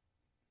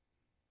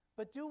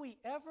 But do we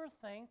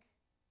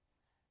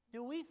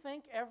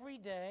think every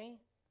day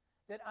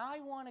that I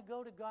want to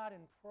go to God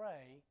and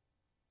pray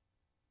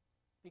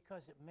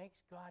because it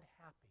makes God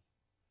happy?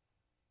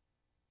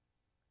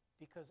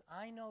 Because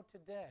I know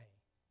today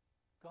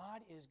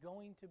God is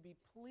going to be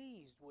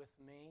pleased with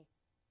me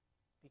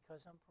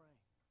because I'm praying.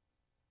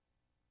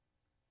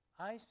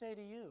 I say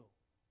to you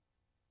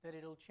that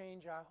it'll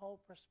change our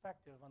whole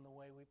perspective on the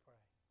way we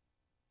pray.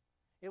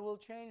 It will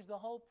change the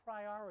whole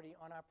priority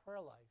on our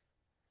prayer life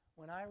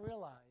when I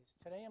realize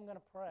today I'm going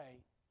to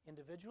pray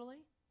individually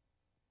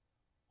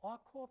or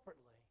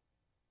corporately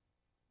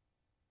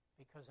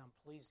because I'm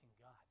pleasing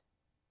God,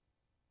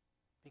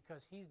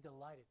 because He's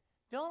delighted.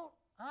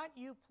 Aren't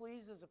you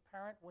pleased as a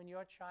parent when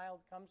your child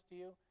comes to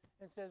you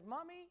and says,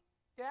 Mommy,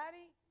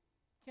 Daddy,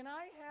 can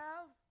I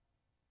have?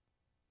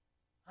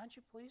 Aren't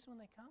you pleased when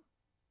they come?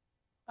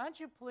 Aren't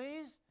you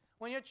pleased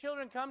when your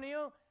children come to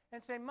you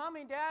and say,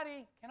 Mommy,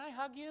 Daddy, can I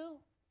hug you?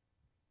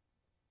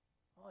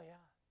 Oh, yeah.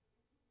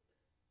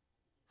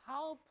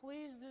 How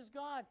pleased is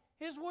God?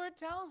 His word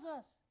tells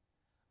us,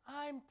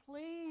 I'm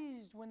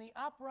pleased when the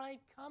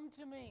upright come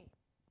to me.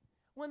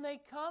 When they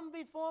come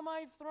before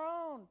my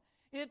throne,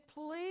 it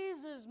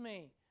pleases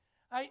me.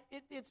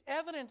 It's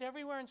evident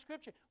everywhere in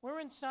Scripture. We're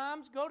in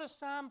Psalms. Go to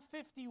Psalm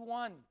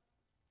 51.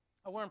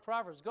 Oh, we're in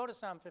Proverbs. Go to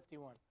Psalm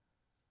 51.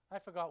 I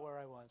forgot where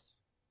I was.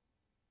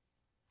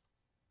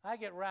 I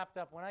get wrapped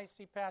up. When I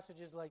see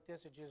passages like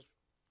this,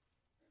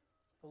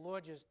 the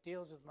Lord just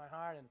deals with my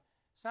heart. And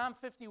Psalm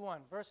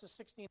 51, verses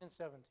 16 and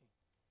 17.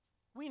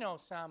 We know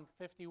Psalm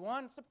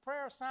 51. It's the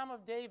prayer Psalm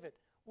of David.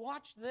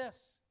 Watch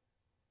this.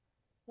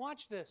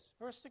 Watch this.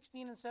 Verse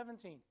 16 and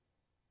 17.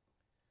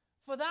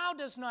 For thou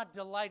dost not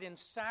delight in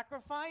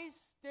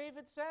sacrifice,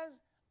 David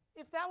says.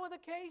 If that were the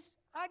case,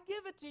 I'd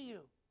give it to you.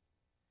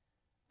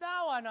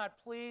 Thou art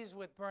not pleased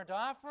with burnt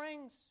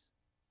offerings.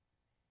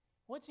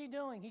 What's he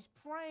doing? He's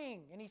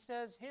praying, and he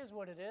says, here's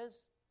what it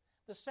is.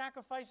 The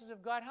sacrifices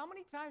of God. How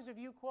many times have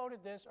you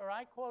quoted this, or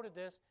I quoted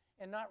this,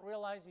 and not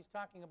realized he's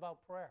talking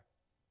about prayer?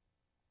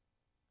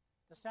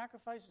 The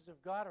sacrifices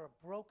of God are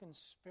a broken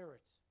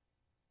spirit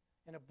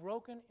and a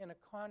broken and a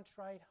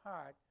contrite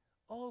heart.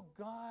 Oh,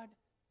 God,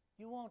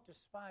 you won't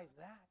despise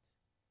that.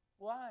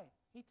 Why?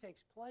 He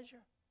takes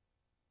pleasure.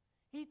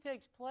 He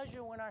takes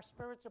pleasure when our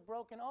spirits are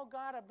broken. Oh,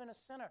 God, I've been a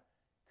sinner.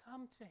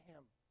 Come to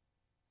Him.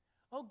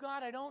 Oh,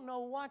 God, I don't know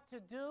what to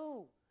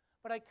do,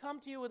 but I come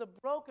to you with a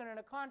broken and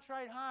a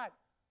contrite heart.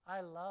 I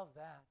love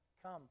that.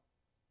 Come.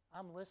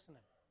 I'm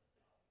listening.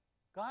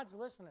 God's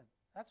listening.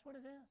 That's what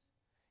it is.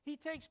 He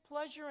takes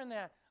pleasure in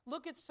that.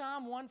 Look at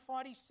Psalm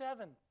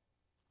 147.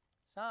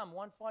 Psalm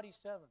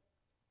 147.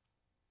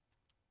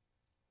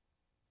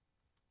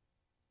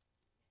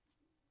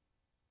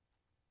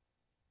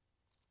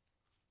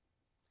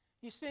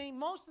 You see,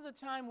 most of the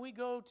time we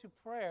go to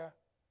prayer,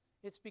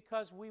 it's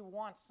because we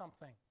want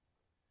something.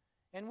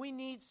 And we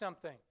need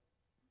something.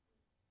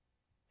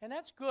 And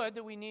that's good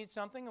that we need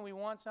something and we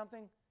want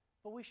something,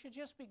 but we should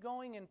just be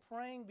going and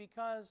praying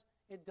because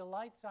it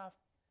delights our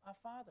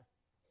Father.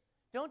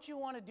 Don't you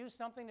want to do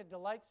something to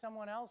delight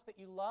someone else that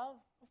you love?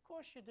 Of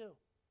course you do.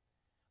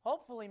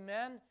 Hopefully,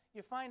 men,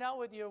 you find out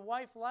what your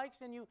wife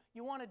likes and you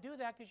want to do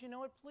that because you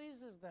know it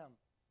pleases them.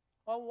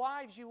 Or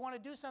wives, you want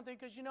to do something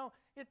because you know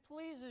it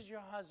pleases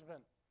your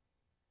husband.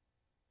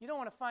 You don't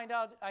want to find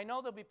out, I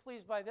know they'll be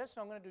pleased by this,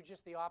 so I'm going to do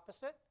just the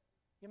opposite.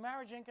 Your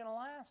marriage ain't going to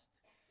last.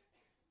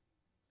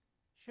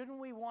 Shouldn't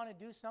we want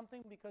to do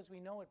something because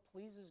we know it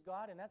pleases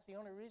God and that's the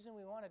only reason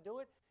we want to do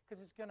it?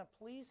 Because it's going to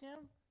please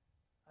Him?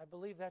 I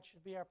believe that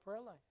should be our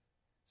prayer life.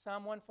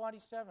 Psalm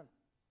 147,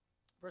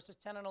 verses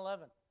 10 and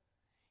 11.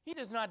 He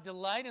does not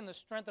delight in the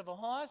strength of a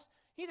horse.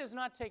 He does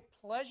not take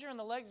pleasure in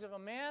the legs of a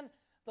man.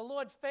 The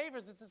Lord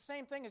favors. It's the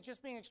same thing. It's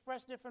just being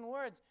expressed different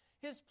words.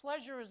 His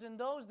pleasure is in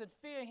those that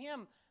fear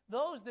Him,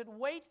 those that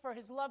wait for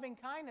His loving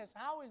kindness.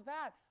 How is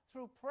that?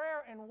 Through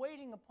prayer and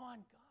waiting upon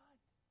God.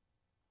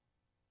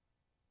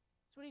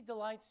 That's what He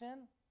delights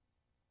in.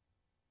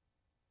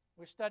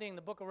 We're studying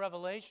the book of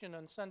Revelation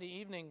on Sunday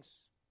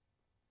evenings.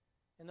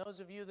 And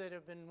those of you that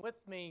have been with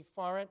me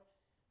for it,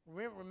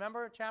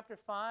 remember chapter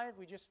 5?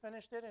 We just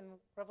finished it in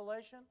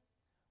Revelation.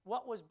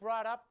 What was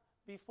brought up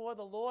before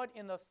the Lord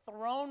in the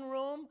throne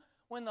room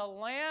when the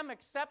Lamb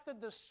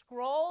accepted the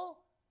scroll?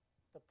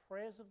 The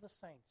prayers of the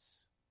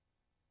saints.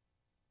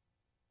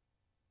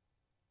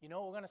 You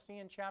know what we're going to see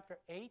in chapter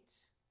 8?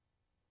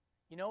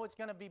 You know what's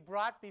going to be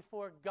brought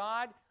before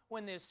God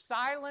when there's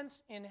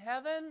silence in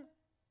heaven?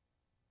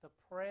 The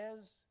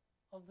prayers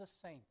of the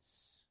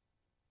saints.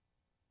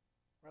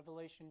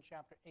 Revelation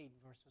chapter 8,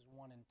 verses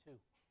 1 and 2. The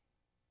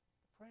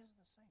prayers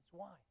of the saints.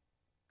 Why?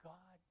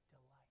 God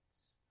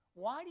delights.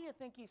 Why do you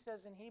think he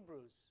says in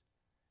Hebrews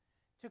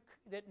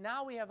that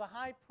now we have a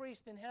high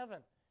priest in heaven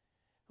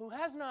who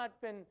has not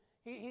been,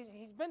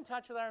 he's been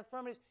touched with our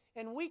infirmities,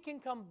 and we can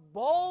come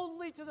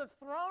boldly to the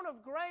throne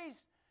of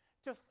grace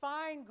to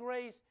find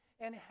grace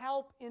and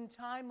help in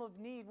time of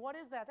need. What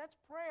is that? That's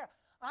prayer.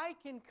 I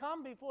can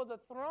come before the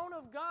throne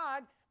of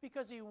God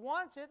because he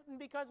wants it and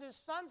because his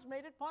son's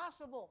made it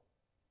possible.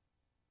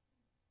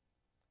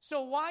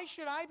 So why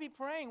should I be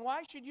praying?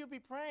 Why should you be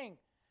praying?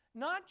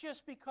 Not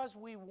just because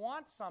we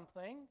want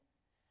something,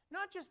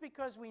 not just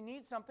because we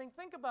need something.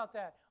 Think about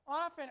that.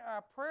 Often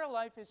our prayer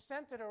life is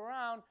centered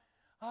around,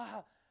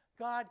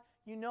 God,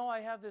 you know I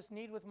have this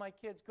need with my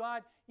kids.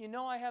 God, you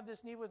know I have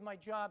this need with my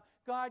job.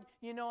 God,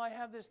 you know I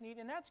have this need.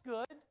 And that's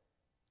good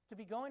to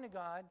be going to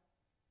God.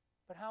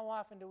 But how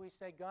often do we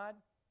say, God,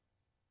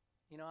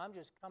 you know, I'm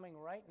just coming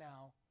right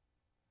now.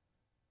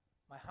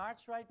 My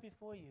heart's right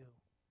before you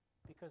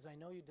because I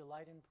know you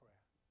delight in prayer.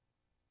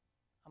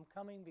 I'm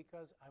coming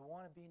because I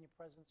want to be in your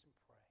presence and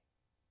pray.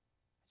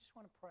 I just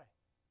want to pray.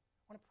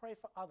 I want to pray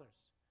for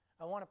others.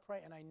 I want to pray,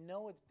 and I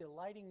know it's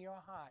delighting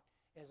your heart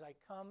as I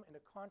come in a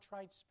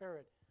contrite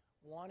spirit,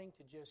 wanting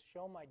to just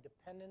show my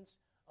dependence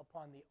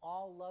upon the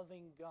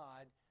all-loving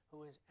God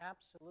who is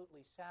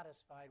absolutely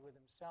satisfied with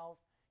himself,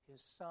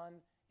 his Son,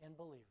 and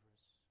believers.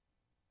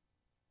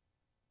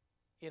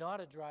 It ought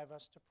to drive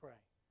us to pray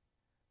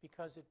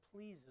because it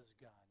pleases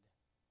God.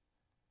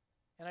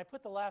 And I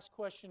put the last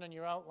question on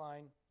your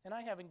outline, and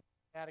I haven't given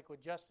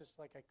adequate justice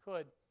like I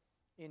could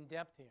in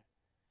depth here.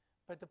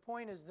 But the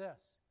point is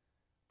this.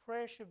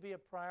 Prayer should be a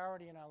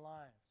priority in our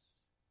lives.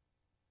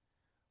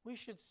 We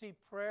should see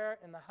prayer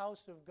in the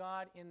house of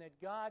God in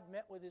that God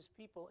met with his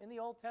people in the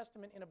Old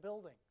Testament in a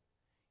building.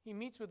 He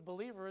meets with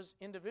believers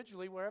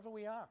individually wherever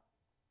we are.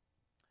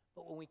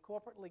 But when we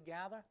corporately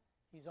gather,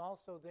 he's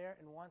also there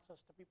and wants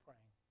us to be praying.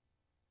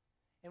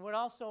 And what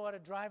also ought to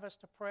drive us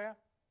to prayer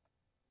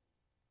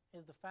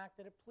is the fact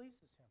that it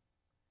pleases him.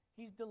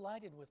 He's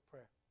delighted with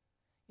prayer.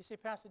 You say,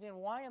 Pastor Dan,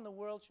 why in the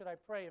world should I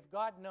pray if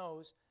God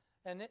knows?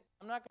 And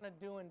I'm not going to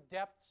do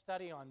in-depth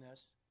study on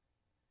this,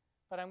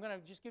 but I'm going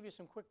to just give you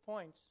some quick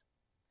points.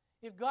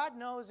 If God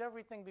knows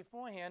everything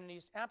beforehand and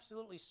he's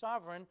absolutely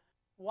sovereign,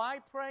 why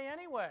pray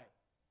anyway?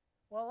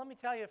 Well, let me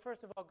tell you,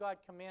 first of all, God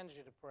commands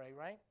you to pray,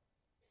 right?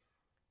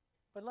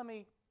 But let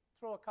me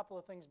throw a couple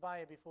of things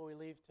by you before we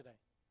leave today.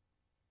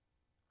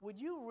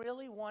 Would you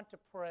really want to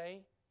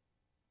pray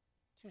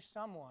to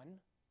someone,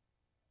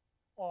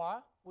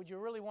 or would you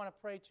really want to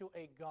pray to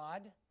a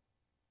God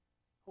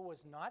who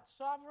was not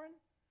sovereign?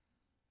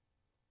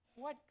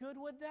 What good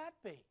would that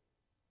be?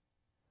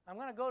 I'm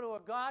going to go to a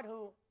God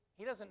who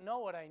he doesn't know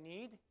what I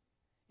need,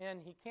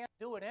 and he can't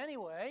do it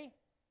anyway,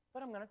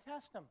 but I'm going to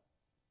test him.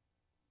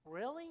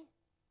 Really?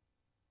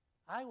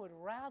 I would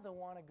rather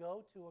want to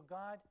go to a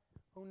God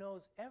who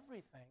knows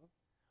everything,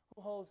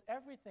 who holds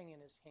everything in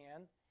his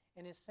hand,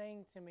 and is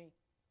saying to me,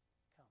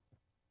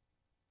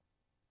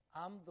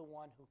 come. I'm the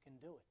one who can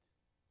do it.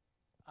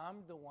 I'm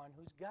the one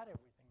who's got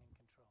everything in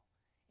control.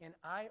 And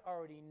I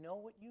already know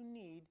what you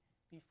need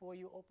before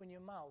you open your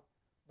mouth,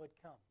 but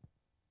come.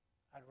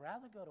 I'd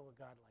rather go to a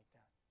God like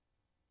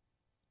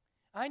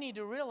that. I need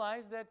to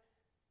realize that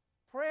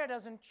prayer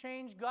doesn't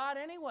change God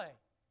anyway.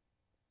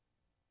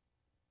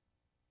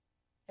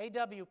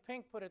 A.W.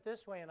 Pink put it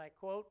this way, and I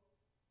quote,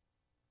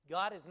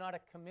 God is not a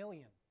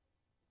chameleon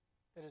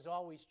that is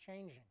always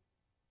changing.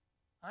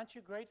 Aren't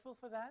you grateful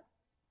for that?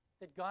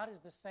 That God is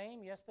the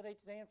same yesterday,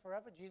 today, and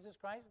forever? Jesus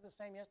Christ is the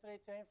same yesterday,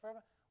 today, and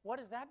forever? What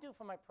does that do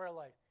for my prayer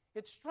life?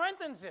 It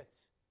strengthens it.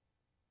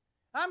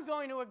 I'm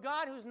going to a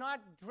God who's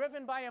not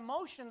driven by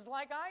emotions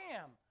like I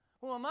am,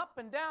 who am up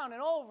and down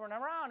and over and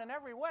around in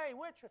every way,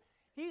 which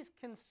he's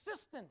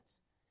consistent.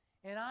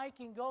 And I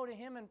can go to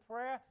him in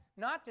prayer,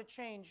 not to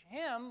change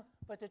him,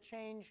 but to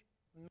change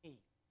me.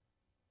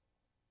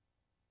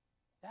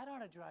 That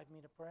ought to drive me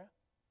to prayer.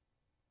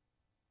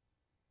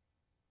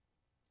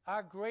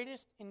 Our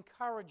greatest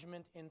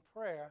encouragement in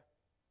prayer,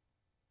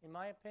 in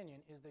my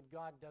opinion, is that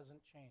God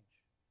doesn't change.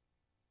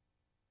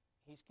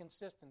 He's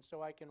consistent,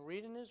 so I can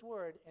read in his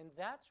word, and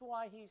that's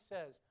why he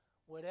says,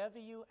 whatever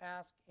you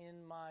ask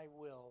in my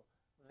will,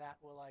 that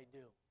will I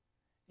do.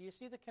 Do you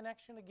see the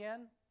connection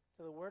again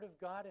to the word of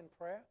God in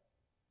prayer?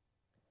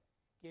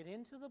 Get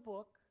into the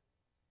book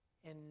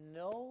and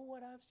know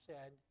what I've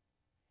said,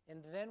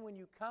 and then when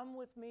you come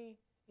with me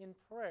in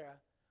prayer,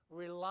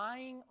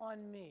 relying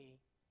on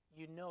me,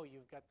 you know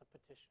you've got the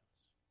petitions.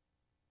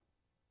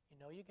 You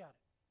know you got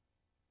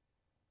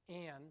it.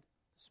 And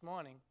this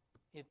morning,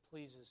 it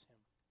pleases him.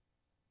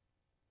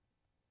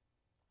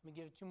 Let me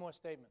give you two more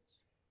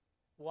statements.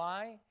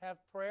 Why have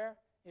prayer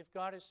if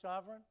God is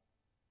sovereign?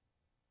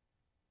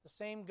 The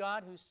same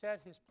God who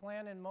set his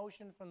plan in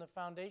motion from the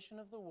foundation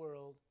of the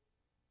world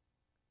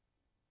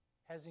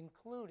has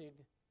included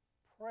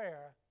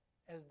prayer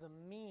as the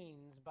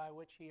means by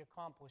which he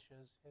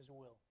accomplishes his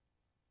will.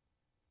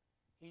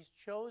 He's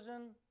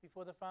chosen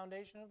before the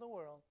foundation of the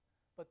world,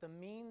 but the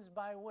means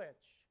by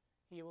which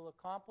he will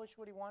accomplish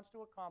what he wants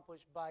to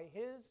accomplish by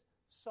his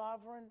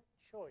sovereign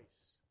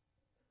choice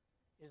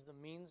is the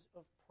means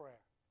of prayer.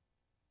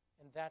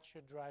 And that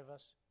should drive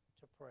us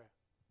to prayer.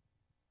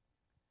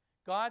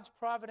 God's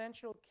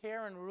providential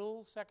care and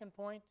rule, second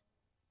point,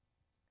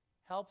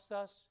 helps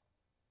us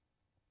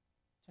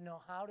to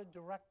know how to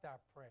direct our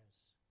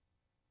prayers.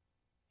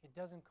 It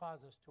doesn't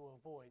cause us to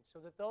avoid. So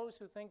that those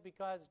who think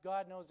because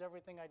God knows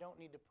everything, I don't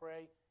need to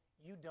pray,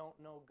 you don't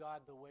know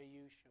God the way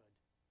you should.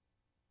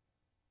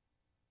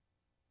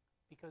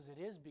 Because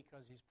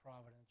He's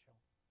providential.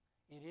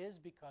 It is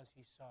because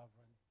He's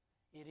sovereign.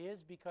 It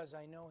is because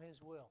I know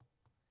His will.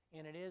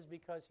 And it is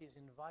because He's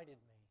invited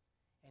me.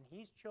 And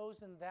He's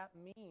chosen that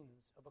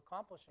means of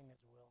accomplishing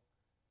His will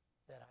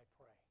that I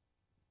pray.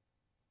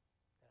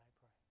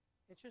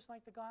 It's just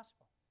like the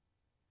gospel.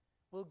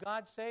 Will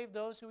God save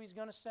those who He's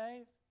going to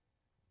save?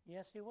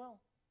 Yes, He will.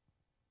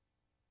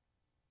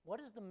 What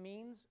is the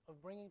means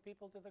of bringing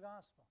people to the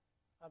gospel?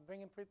 Of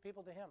bringing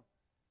people to Him?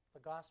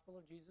 The gospel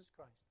of Jesus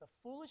Christ. The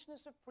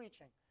foolishness of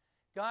preaching.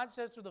 God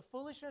says through the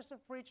foolishness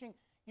of preaching,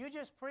 you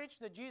just preach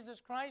that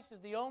Jesus Christ is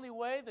the only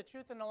way, the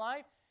truth, and the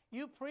life.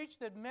 You preach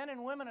that men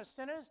and women are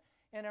sinners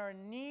and are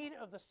in need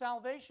of the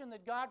salvation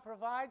that God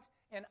provides,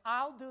 and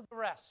I'll do the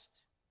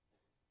rest.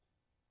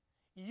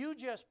 You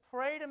just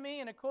pray to me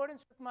in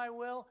accordance with my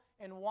will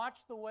and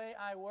watch the way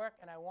I work,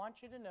 and I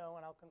want you to know,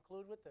 and I'll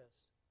conclude with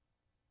this,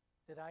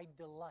 that I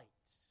delight,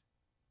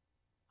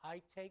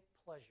 I take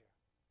pleasure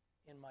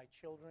in my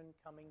children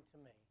coming to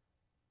me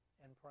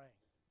and praying.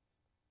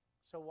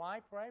 So why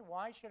pray?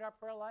 Why should our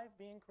prayer life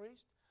be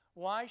increased?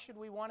 Why should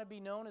we want to be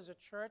known as a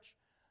church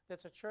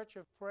that's a church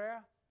of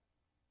prayer?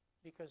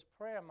 Because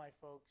prayer, my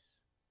folks,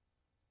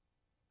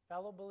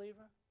 fellow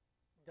believer,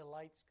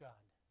 delights God.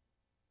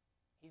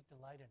 He's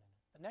delighted in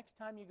it. The next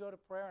time you go to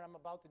prayer, and I'm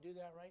about to do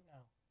that right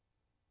now,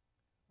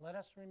 let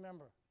us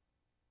remember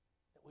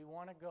that we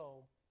want to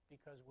go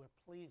because we're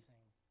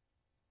pleasing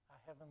our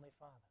Heavenly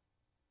Father.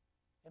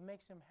 It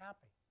makes Him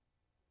happy,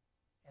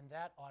 and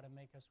that ought to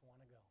make us want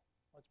to go.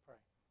 Let's pray.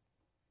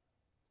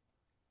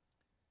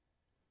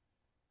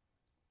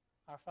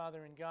 Our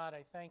Father in God,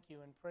 I thank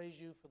You and praise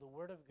You for the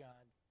Word of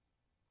God.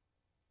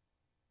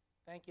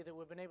 Thank You that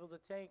we've been able to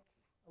take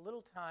a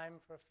little time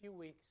for a few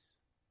weeks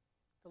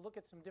to look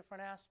at some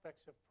different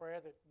aspects of prayer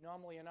that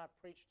normally are not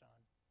preached on,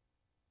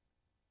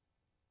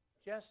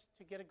 just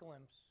to get a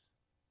glimpse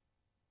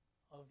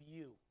of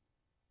You,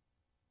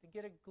 to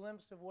get a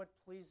glimpse of what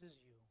pleases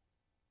You.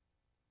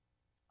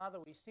 Father,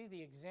 we see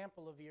the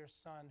example of Your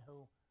Son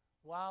who,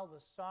 while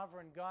the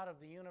sovereign God of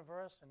the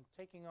universe and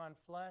taking on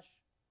flesh,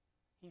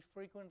 He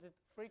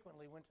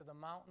frequently went to the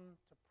mountain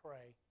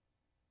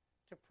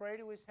to pray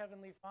to His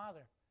Heavenly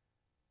Father.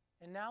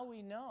 And now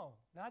we know,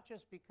 not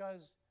just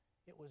because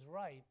it was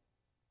right,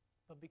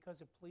 but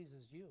because it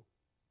pleases You.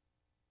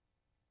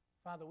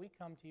 Father, we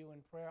come to You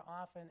in prayer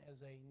often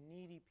as a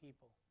needy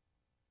people.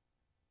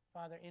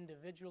 Father,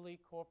 individually,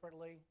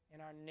 corporately,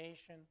 in our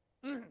nation,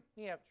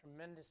 we have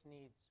tremendous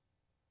needs.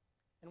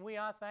 And we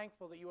are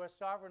thankful that You are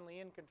sovereignly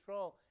in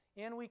control,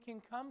 and we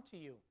can come to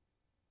You.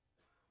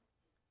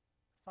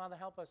 Father,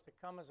 help us to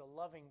come as a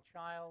loving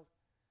child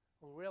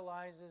who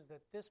realizes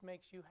that this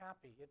makes You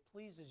happy. It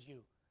pleases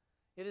You.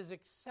 It is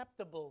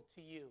acceptable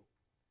to You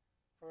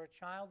for a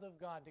child of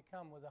God to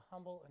come with a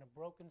humble and a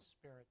broken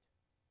spirit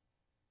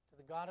to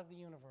the God of the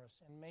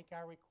universe and make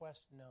our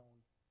request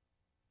known.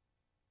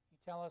 You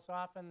tell us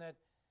often that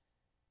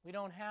we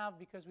don't have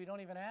because we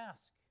don't even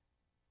ask.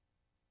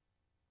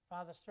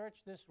 Father,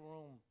 search this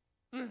room.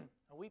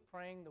 Are we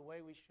praying the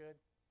way we should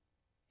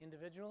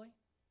individually?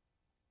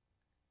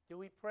 Do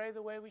we pray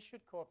the way we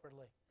should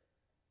corporately?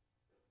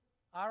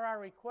 Are our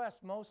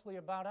requests mostly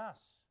about us?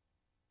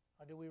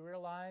 Or do we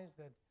realize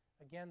that,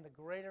 again, the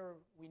greater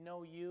we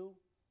know You,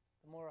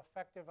 the more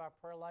effective our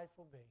prayer life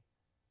will be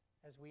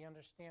as we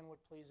understand what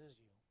pleases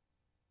You?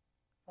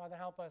 Father,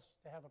 help us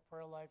to have a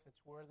prayer life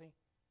that's worthy.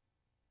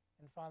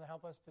 And Father,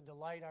 help us to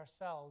delight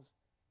ourselves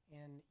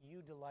in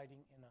You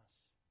delighting in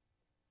us.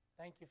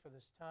 Thank You for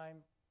this time.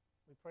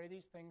 We pray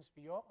these things for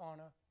Your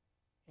honor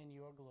and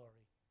Your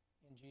glory.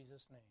 In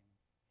Jesus' name.